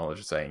about knowledge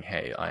of saying,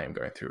 hey, I am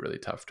going through a really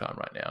tough time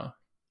right now.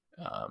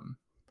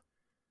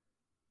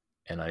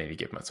 And I need to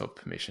give myself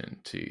permission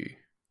to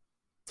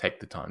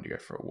take the time to go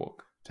for a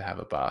walk, to have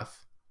a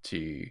bath,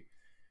 to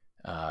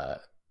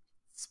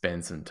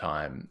spend some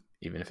time,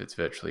 even if it's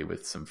virtually,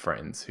 with some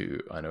friends who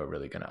I know are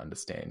really going to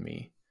understand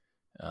me,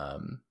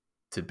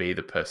 to be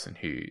the person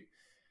who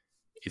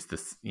is the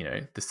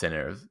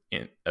center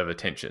of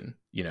attention,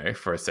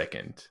 for a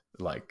second.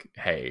 Like,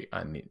 hey,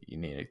 you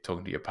need to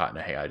talk to your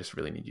partner. Hey, I just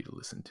really need you to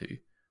listen to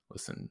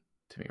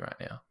me right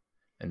now,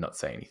 and not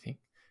say anything,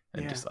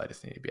 and I just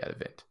need to be at a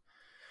vent.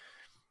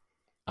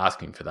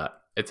 Asking for that,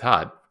 it's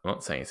hard. I'm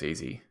not saying it's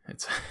easy.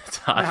 It's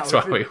hard. That's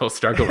why we all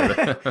struggle with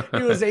it. If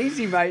it was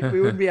easy, mate, we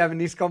wouldn't be having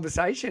this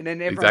conversation,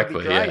 and everyone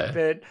would be great. Yeah.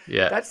 But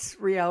yeah, that's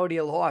reality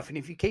of life. And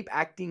if you keep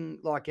acting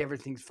like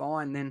everything's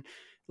fine, then,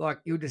 like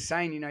you were just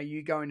saying,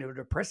 you go into a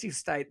depressive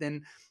state,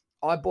 then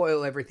I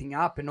boil everything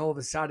up, and all of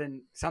a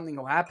sudden something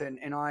will happen,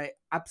 and I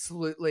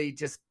absolutely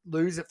just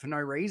lose it for no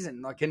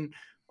reason.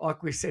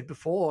 Like we said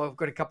before, I've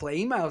got a couple of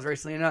emails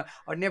recently, and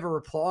I never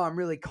reply. I'm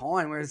really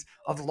kind, whereas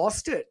I've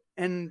lost it,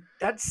 and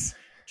that's,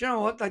 do you know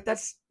what? Like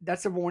that's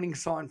a warning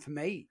sign for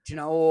me, do you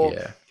know, or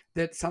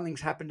that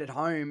something's happened at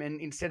home, and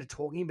instead of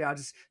talking about it, I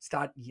just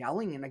start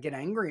yelling and I get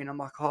angry, and I'm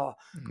like, oh,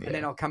 and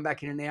then I'll come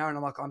back in an hour and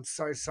I'm like, I'm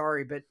so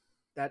sorry, but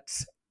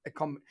that's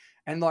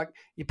and like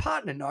your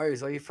partner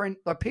knows, or your friend,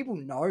 like people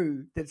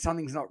know that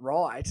something's not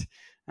right.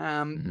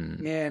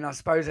 And I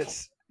suppose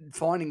it's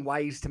finding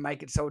ways to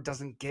make it so it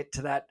doesn't get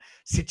to that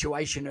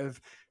situation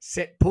of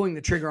pulling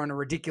the trigger on a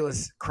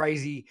ridiculous,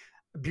 crazy,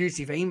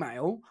 abusive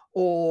email,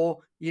 or,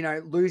 you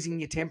know, losing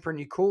your temper and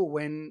your cool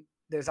when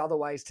there's other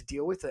ways to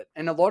deal with it.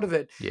 And a lot of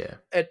it,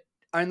 it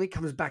only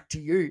comes back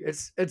to you.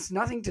 It's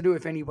nothing to do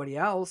with anybody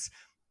else.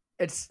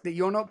 It's that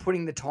you're not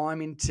putting the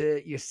time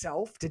into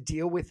yourself to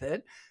deal with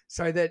it,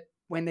 so that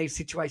when these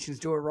situations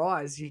do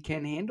arise, you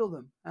can handle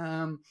them.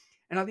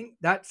 And I think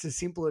that's as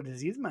simple as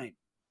it is, mate.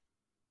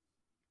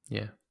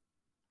 Yeah.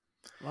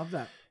 Love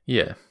that.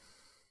 Yeah.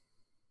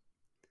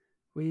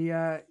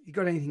 You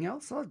got anything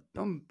else? I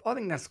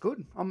think that's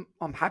good.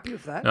 I'm happy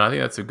with that. No, I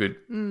think that's a good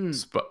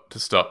spot to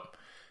stop.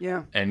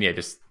 Yeah. And yeah,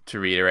 just to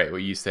reiterate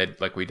what you said,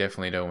 like we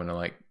definitely don't want to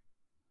like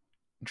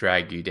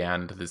drag you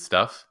down into this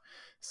stuff.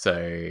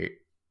 So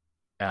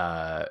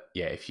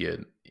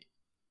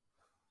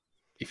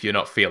if you're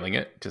not feeling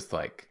it, just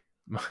like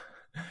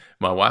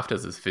my wife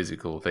does this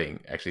physical thing.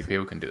 Actually,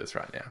 people can do this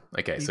right now.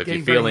 Okay, so if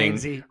you're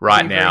feeling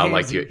right now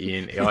like you're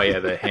in,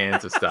 the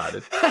hands have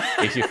started.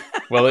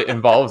 It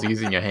involves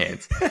using your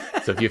hands.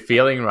 So if you're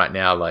feeling right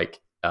now like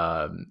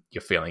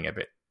you're feeling a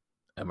bit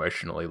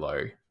emotionally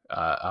low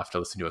after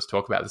listening to us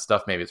talk about this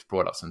stuff, maybe it's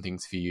brought up some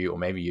things for you, or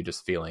maybe you're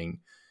just feeling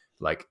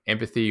like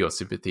empathy or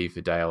sympathy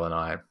for Dale and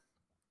I.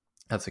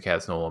 That's okay,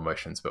 that's normal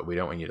emotions, but we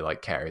don't want you to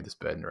like carry this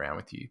burden around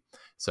with you.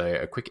 So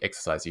a quick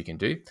exercise you can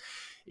do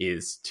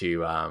is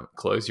to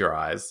close your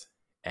eyes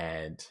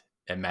and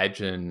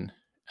imagine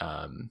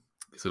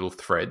these little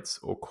threads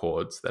or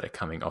cords that are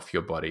coming off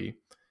your body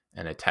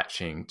and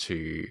attaching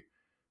to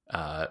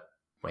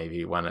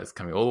maybe one that's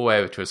coming all the way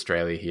over to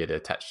Australia here to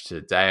attach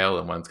to Dale,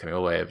 and one's coming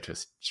all the way over to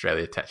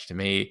Australia attached to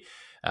me.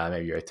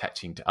 Maybe you're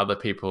attaching to other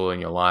people in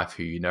your life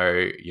who you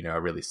know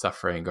are really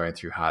suffering, going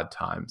through hard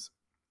times.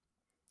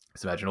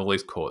 So imagine all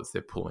these cords,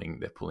 they're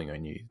pulling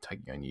on you,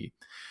 tugging on you.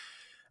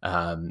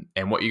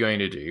 And what you're going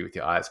to do with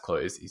your eyes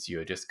closed is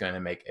you're just going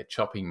to make a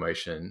chopping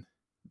motion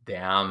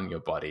down your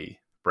body,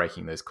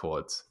 breaking those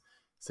cords.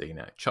 So,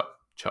 chop,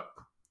 chop,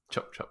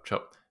 chop, chop,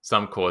 chop.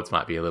 Some cords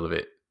might be a little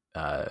bit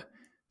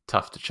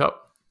tough to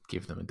chop.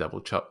 Give them a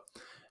double chop,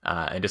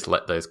 and just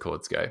let those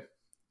cords go.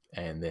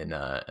 And then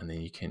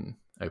you can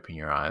open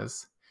your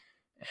eyes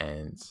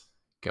and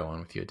go on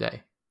with your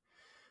day.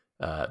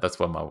 That's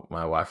what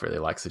my wife really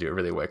likes to do. It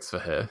really works for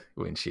her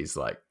when she's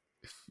like,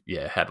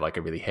 had like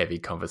a really heavy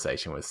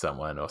conversation with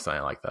someone or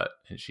something like that,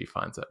 and she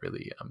finds that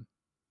really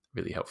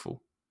really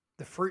helpful.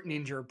 The fruit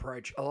ninja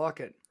approach, I like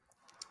it.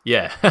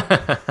 Yeah.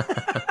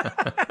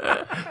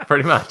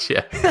 Pretty much,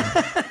 yeah.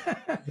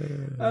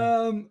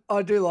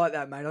 I do like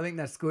that, mate. I think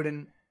that's good,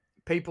 and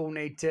people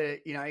need to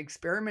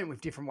experiment with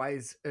different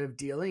ways of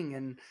dealing,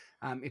 and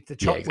if the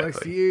chop works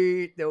for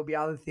you, there will be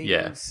other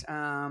things.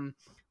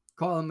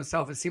 Kyle and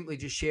myself are simply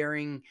just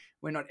sharing.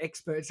 We're not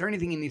experts or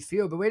anything in this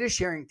field, but we're just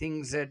sharing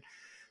things that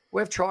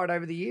we've tried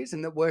over the years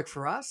and that work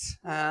for us.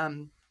 I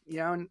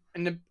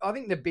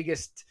think the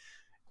biggest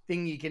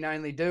thing you can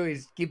only do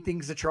is give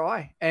things a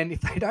try. And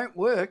if they don't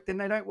work, then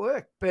they don't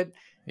work. But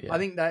I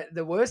think that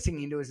the worst thing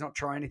you can do is not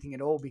try anything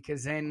at all,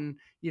 because then,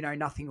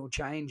 nothing will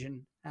change,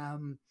 and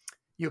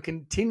you'll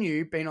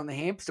continue being on the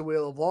hamster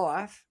wheel of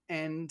life,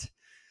 and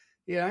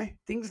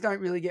things don't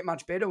really get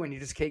much better when you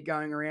just keep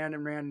going around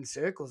and around in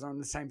circles on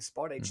the same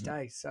spot each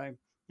day. So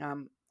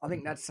I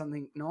think that's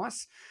something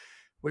nice.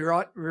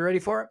 We're ready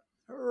for it?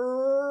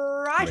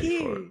 Right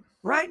here,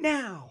 right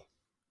now.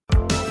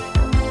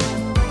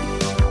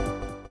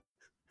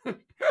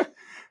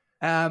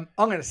 I'm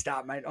going to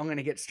start, mate. I'm going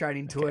to get straight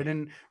into it.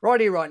 And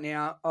right here, right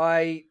now,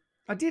 I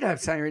did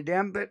have something written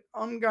down, but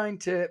I'm going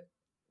to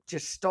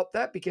just stop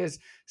that, because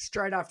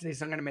straight after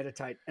this, I'm going to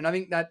meditate. And I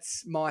think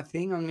that's my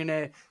thing. I'm going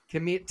to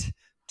commit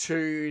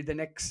to the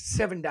next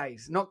 7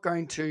 days. I'm not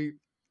going to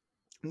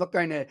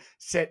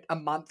set a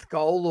month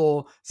goal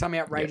or some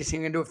outrageous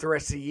thing and do it for the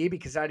rest of the year,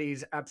 because that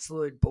is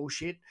absolute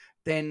bullshit.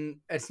 Then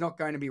it's not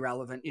going to be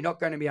relevant. You're not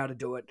going to be able to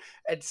do it.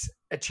 It's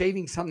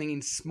achieving something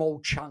in small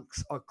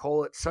chunks, I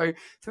call it. So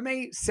for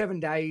me,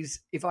 7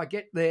 days, if I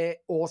get there,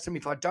 awesome.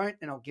 If I don't,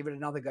 then I'll give it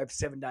another go for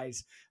 7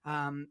 days.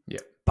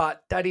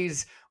 But that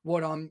is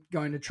what I'm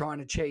going to try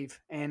and achieve.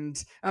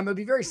 And it'll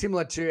be very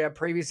similar to our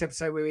previous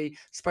episode where we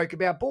spoke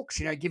about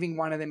books, giving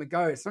one of them a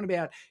go. It's not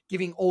about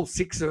giving all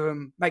 6 of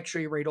them, make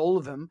sure you read all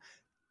of them.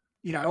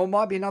 Or it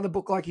might be another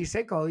book, like you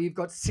said, Kyle, you've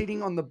got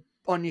sitting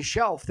on your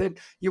shelf that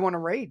you want to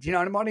read. And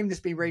it might even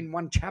just be reading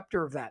one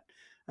chapter of that.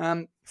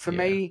 For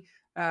me,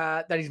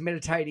 that is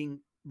meditating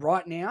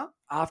right now.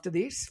 after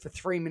this for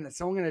 3 minutes.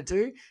 So I'm going to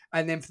do,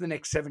 and then for the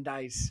next 7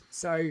 days.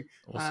 So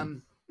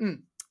Awesome.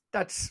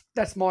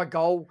 that's my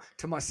goal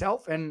to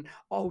myself, and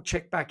I'll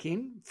check back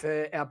in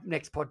for our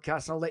next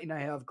podcast. And I'll let you know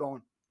how I've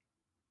gone.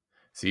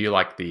 So you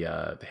like the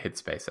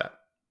Headspace app?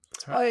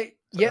 That's right.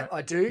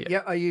 I do.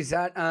 Yeah, I use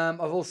that. I've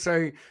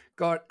also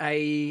got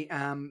a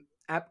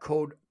app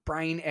called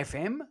Brain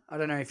FM. I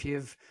don't know if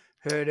you've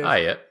heard of. Oh,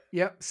 yeah.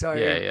 Yep. So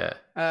yeah.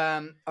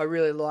 I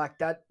really like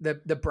that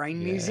the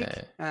brain music.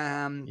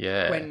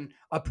 When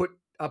I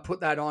put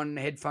that on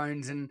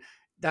headphones, and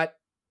that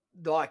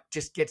like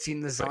just gets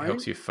in the zone. It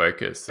helps you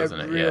focus, doesn't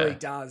it? It really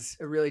does.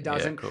 It really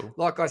does. Yeah, And cool.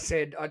 like I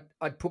said,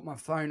 I'd put my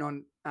phone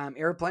on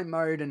airplane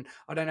mode, and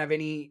I don't have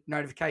any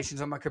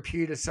notifications on my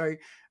computer. So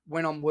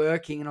when I'm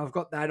working and I've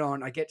got that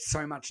on, I get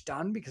so much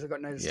done because I've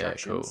got no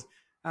distractions.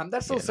 Yeah, cool.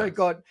 That's also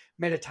got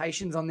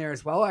meditations on there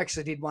as well. I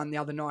actually did one the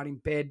other night in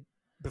bed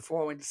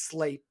before I went to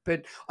sleep.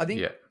 But I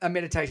think a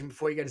meditation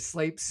before you go to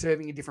sleep,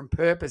 serving a different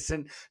purpose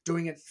and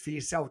doing it for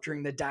yourself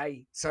during the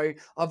day. So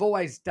I've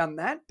always done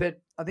that, but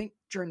I think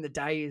during the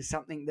day is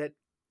something that,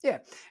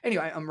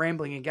 anyway, I'm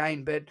rambling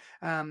again, but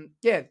I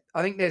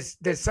think there's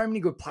so many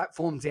good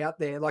platforms out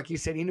there. Like you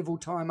said, Interval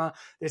Timer,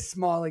 there's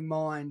Smiling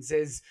Minds,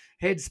 there's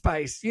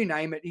Headspace, you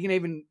name it. You can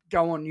even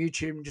go on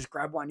YouTube and just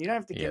grab one. You don't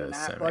have to get an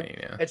app. So many,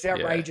 it's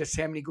outrageous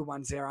how many good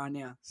ones there are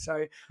now.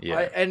 So,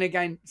 and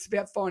again, it's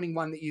about finding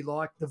one that you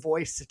like, the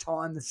voice, the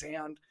time, the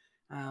sound,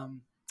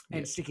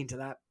 and sticking to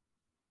that.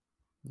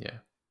 Yeah.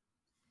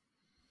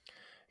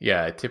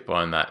 Yeah, a tip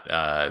on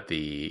that,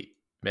 the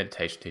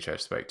meditation teacher I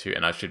spoke to,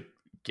 and I should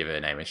give her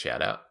name a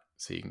shout out,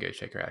 so you can go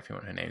check her out if you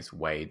want. Her name's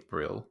Wade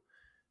Brill.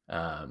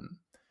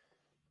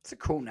 It's a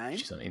cool name.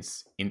 She's on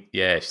she's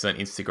on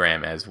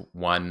Instagram as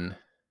one,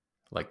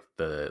 like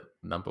the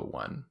number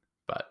one,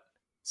 but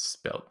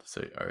spelled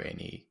so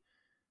O-N-E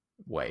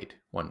Wade,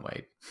 one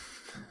Wade.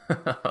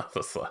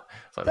 That's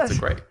a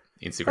great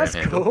Instagram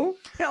handle. Cool.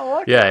 Yeah, I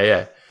like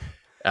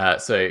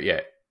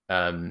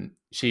it.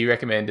 She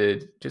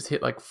recommended just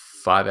hit like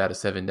 5 out of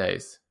 7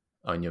 days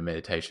on your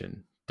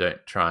meditation.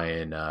 Don't try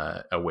in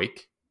a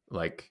week.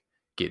 Like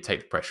take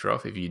the pressure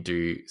off. If you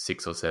do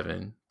 6 or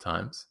 7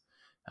 times,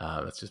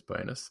 that's just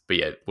bonus.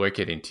 But work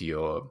it into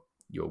your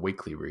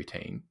weekly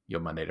routine,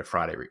 your Monday to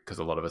Friday, because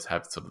a lot of us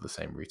have sort of the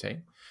same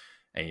routine,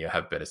 and you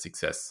have better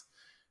success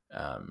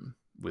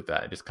with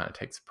that. It just kind of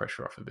takes the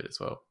pressure off a bit as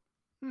well.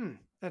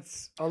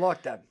 I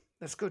like that.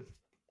 That's good.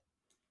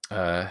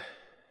 So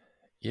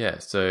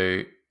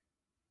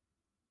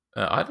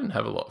I didn't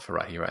have a lot for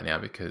right here, right now,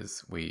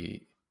 because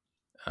we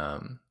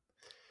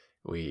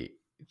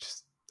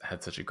just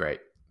had such a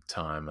great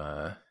time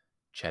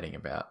chatting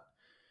about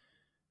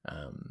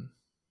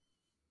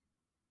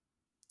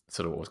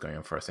sort of what was going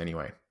on for us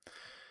anyway.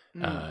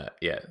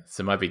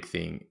 So my big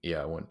thing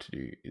I want to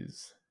do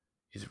is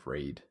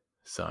read.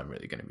 So I'm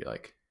really going to be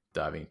like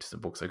diving into some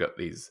books. I got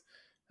these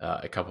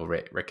a couple of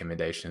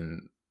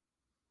recommendations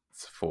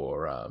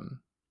for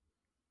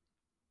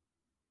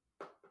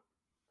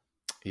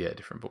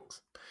different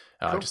books.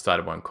 Cool. I just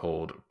started one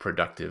called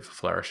Productive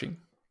Flourishing.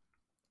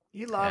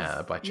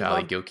 By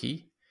Charlie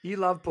Gilkey. You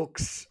love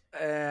books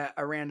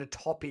around a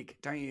topic,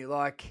 don't you?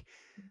 Like,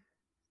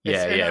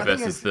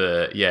 versus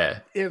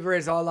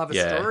whereas I love a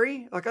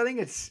story. Like, I think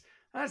it's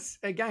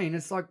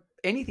like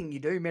anything you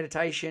do,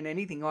 meditation,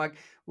 anything. Like,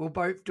 we'll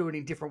both do it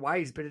in different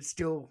ways, but it's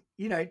still,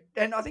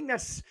 and I think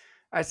that's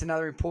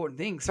another important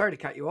thing. Sorry to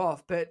cut you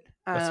off, but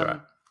that's all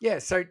right. Yeah,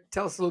 so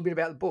tell us a little bit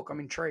about the book. I'm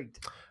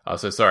intrigued. Oh,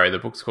 so sorry. The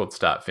book's called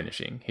Start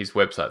Finishing. His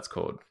website's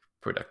called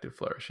Productive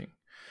Flourishing.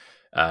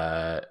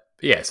 So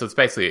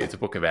it's a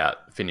book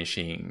about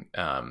finishing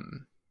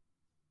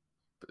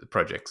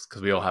projects,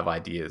 because we all have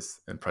ideas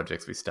and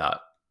projects we start,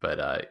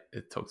 but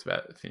it talks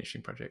about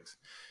finishing projects.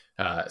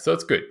 So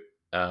it's good.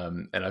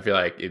 And I feel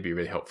like it'd be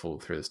really helpful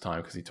through this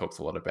time, because he talks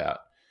a lot about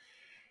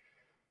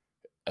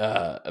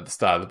at the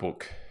start of the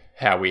book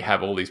how we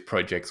have all these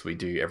projects we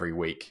do every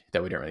week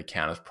that we don't really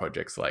count as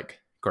projects, like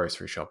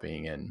grocery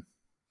shopping and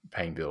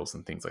paying bills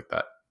and things like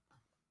that.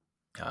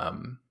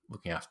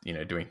 Looking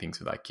after, doing things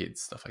with our kids,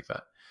 stuff like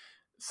that.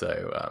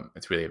 So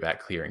it's really about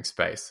clearing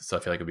space. So I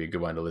feel like it'd be a good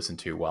one to listen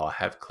to while I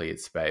have cleared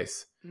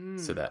space,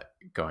 so that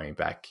going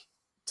back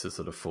to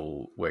sort of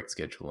full work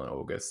schedule in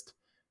August,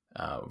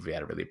 we'll be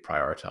able to really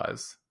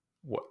prioritize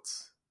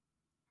what's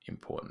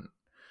important.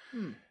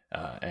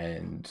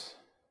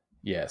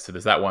 So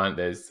there's that one.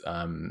 There's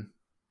I'm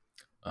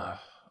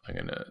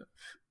gonna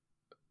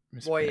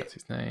mispronounce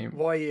his name.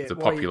 It's a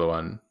popular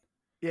one.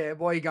 Yeah,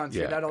 while you're going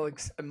through that,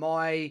 Alex,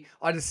 I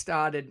just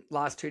started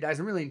last 2 days.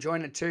 I'm really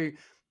enjoying it too.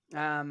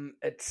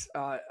 It's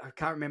I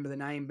can't remember the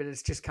name, but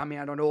it's just come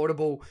out on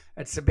Audible.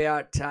 It's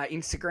about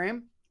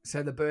Instagram,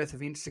 so the birth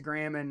of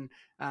Instagram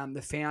and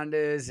the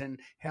founders and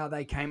how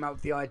they came up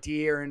with the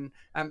idea, and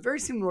very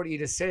similar to what you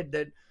just said,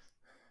 that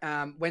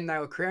when they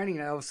were creating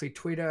it, obviously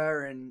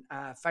Twitter and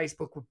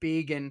Facebook were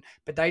big,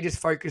 but they just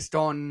focused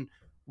on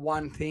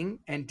one thing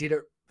and did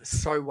it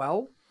so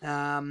well.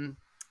 And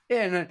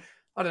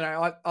I don't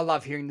know, I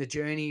love hearing the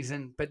journeys,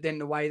 but then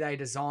the way they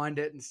designed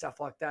it and stuff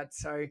like that.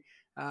 So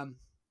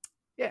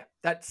yeah,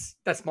 that's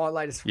my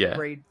latest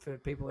read for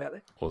people out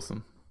there.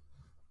 Awesome.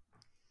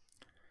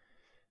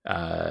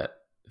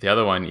 The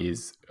other one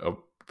is a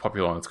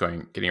popular one that's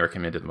getting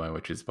recommended at the moment,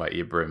 which is by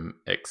Ibram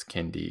X.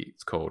 Kendi.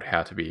 It's called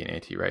How to Be an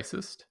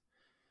Anti-Racist.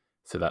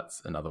 So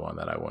that's another one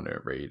that I want to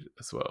read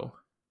as well,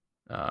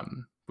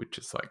 which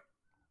is like,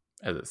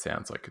 as it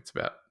sounds like, it's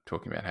about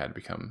talking about how to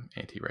become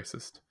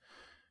anti-racist,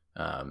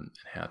 and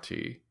how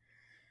to,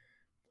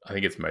 I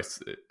think it's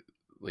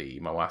mostly,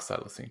 my wife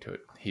started listening to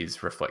it,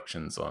 his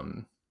reflections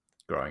on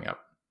growing up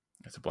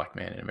as a black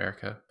man in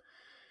America.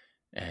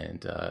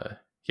 And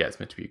yeah, it's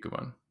meant to be a good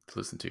one to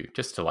listen to,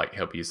 just to like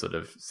help you sort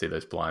of see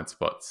those blind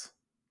spots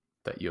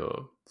that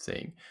you're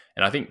seeing.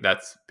 And I think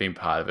that's been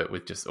part of it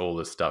with just all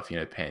this stuff,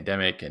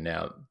 pandemic, and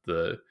now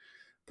the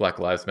Black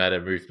Lives Matter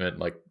movement,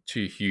 like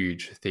 2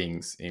 huge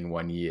things in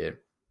 1 year.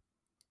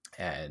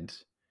 And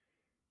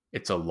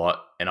it's a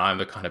lot. And I'm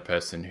the kind of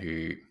person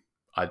who,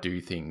 I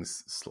do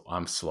things,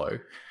 I'm slow.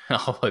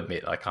 I'll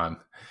admit, like I'm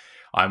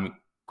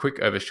quick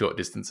over short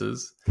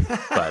distances,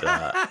 but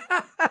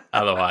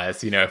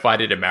otherwise, if I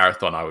did a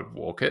marathon, I would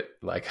walk it.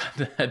 Like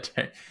I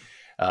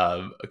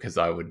don't, because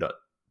I would not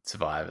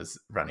survive as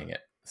running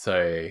it.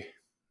 So,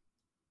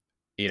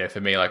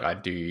 for me, like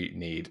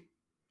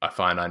I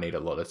find I need a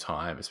lot of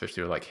time,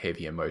 especially with like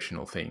heavy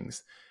emotional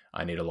things.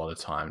 I need a lot of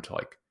time to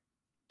like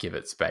give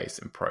it space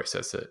and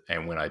process it.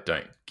 And when I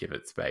don't give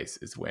it space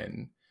is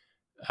when,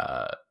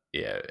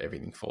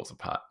 everything falls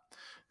apart.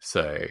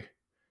 So,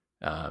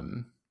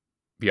 I'm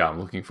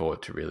looking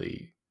forward to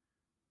really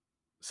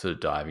sort of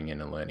diving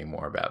in and learning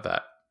more about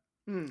that.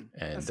 And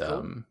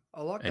cool.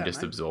 I like and that,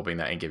 just mate. absorbing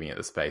that and giving it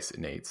the space it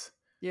needs.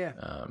 Yeah.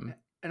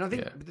 And I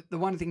think the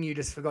one thing you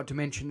just forgot to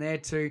mention there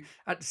too,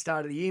 at the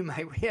start of the year,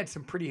 mate, we had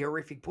some pretty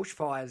horrific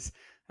bushfires.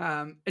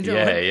 And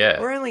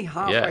we're only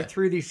halfway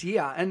through this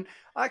year, and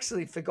I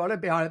actually forgot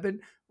about it, but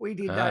we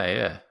did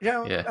that.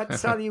 At the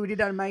start of the year, we did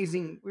that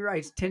amazing. We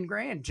raised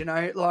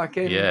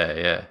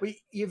 $10,000.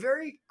 You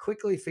very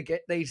quickly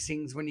forget these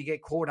things when you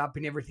get caught up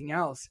in everything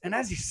else. And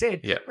as you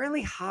said, we're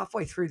only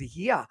halfway through the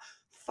year.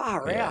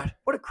 Far out!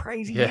 What a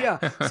crazy year.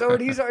 So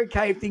it is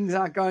okay if things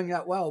aren't going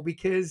that well,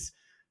 because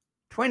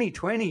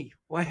 2020,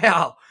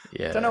 wow.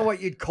 Yeah. Don't know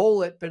what you'd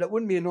call it, but it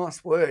wouldn't be a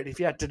nice word if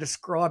you had to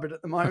describe it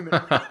at the moment.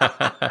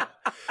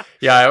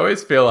 I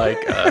always feel like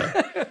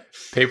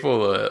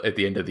people at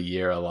the end of the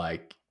year are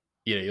like,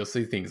 you'll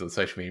see things on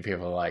social media,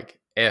 people are like,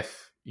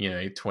 F,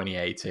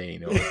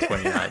 2018 or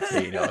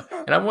 2019.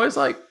 And I'm always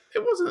like,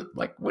 it wasn't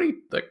like,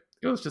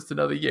 it was just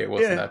another year. It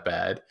wasn't that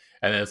bad.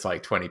 And then it's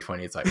like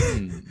 2020. It's like,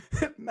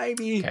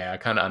 maybe. Okay, I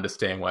kind of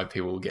understand why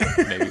people get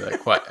maybe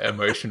like quite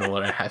emotional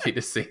and are happy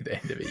to see the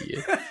end of a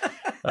year.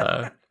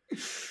 But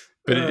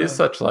it is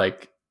such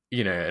like,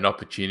 an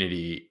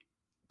opportunity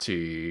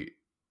to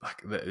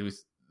like, it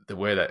was the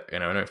word that, I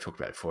know I've talked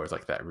about it before, is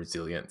like that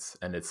resilience.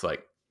 And it's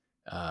like,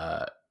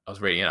 I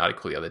was reading an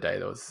article the other day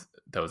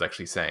that was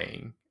actually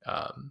saying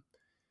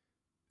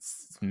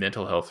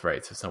mental health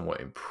rates have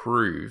somewhat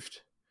improved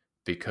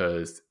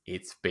because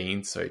it's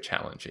been so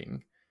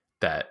challenging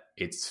that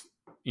it's,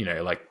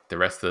 like the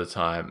rest of the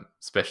time,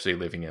 especially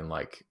living in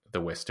like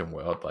the Western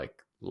world, like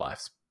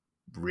life's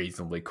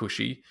reasonably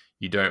cushy.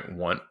 You don't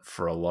want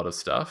for a lot of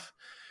stuff.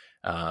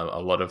 A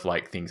lot of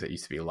like things that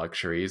used to be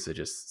luxuries are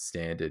just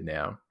standard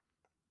now.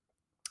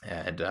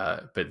 And,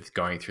 but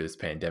going through this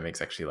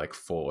pandemic's actually like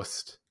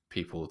forced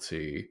people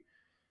to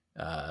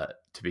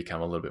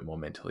become a little bit more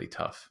mentally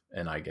tough.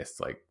 And I guess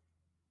like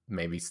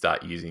maybe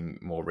start using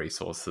more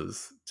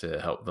resources to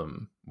help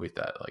them with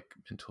that like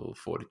mental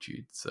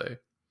fortitude. So,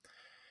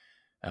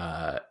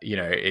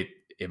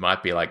 it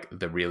might be like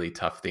the really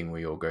tough thing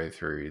we all go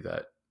through,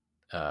 that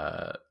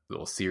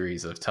or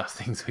series of tough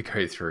things we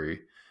go through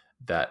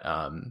that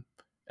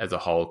as a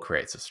whole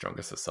creates a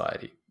stronger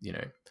society,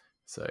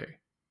 so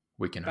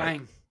we can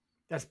hope.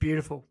 That's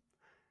beautiful.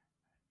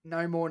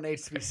 No more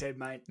needs to be said,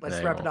 mate. Let's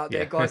wrap it up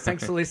there, guys.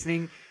 Thanks for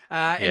listening.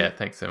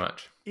 Thanks so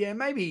much. Yeah,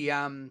 maybe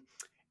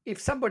if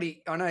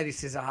somebody, I know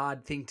this is a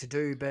hard thing to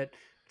do, but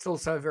it's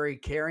also a very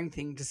caring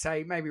thing to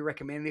say, maybe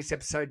recommend this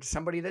episode to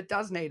somebody that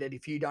does need it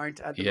if you don't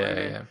at the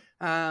moment.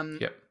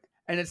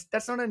 And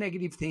that's not a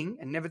negative thing,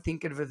 and never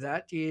think of it as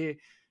that. You're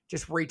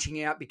just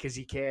reaching out because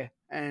you care.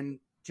 And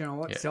do you know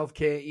what?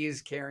 Self-care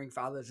is caring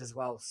for others as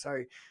well.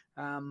 So,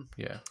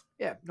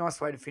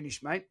 nice way to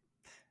finish, mate.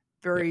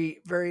 Very,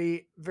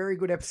 very, very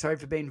good episode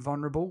for being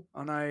vulnerable.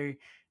 I know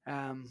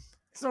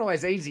it's not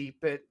always easy,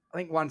 but I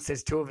think one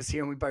says 2 of us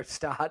here and we both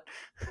start.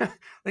 I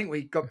think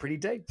we got pretty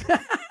deep.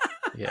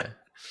 Yeah,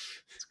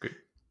 it's good.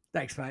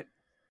 Thanks, mate.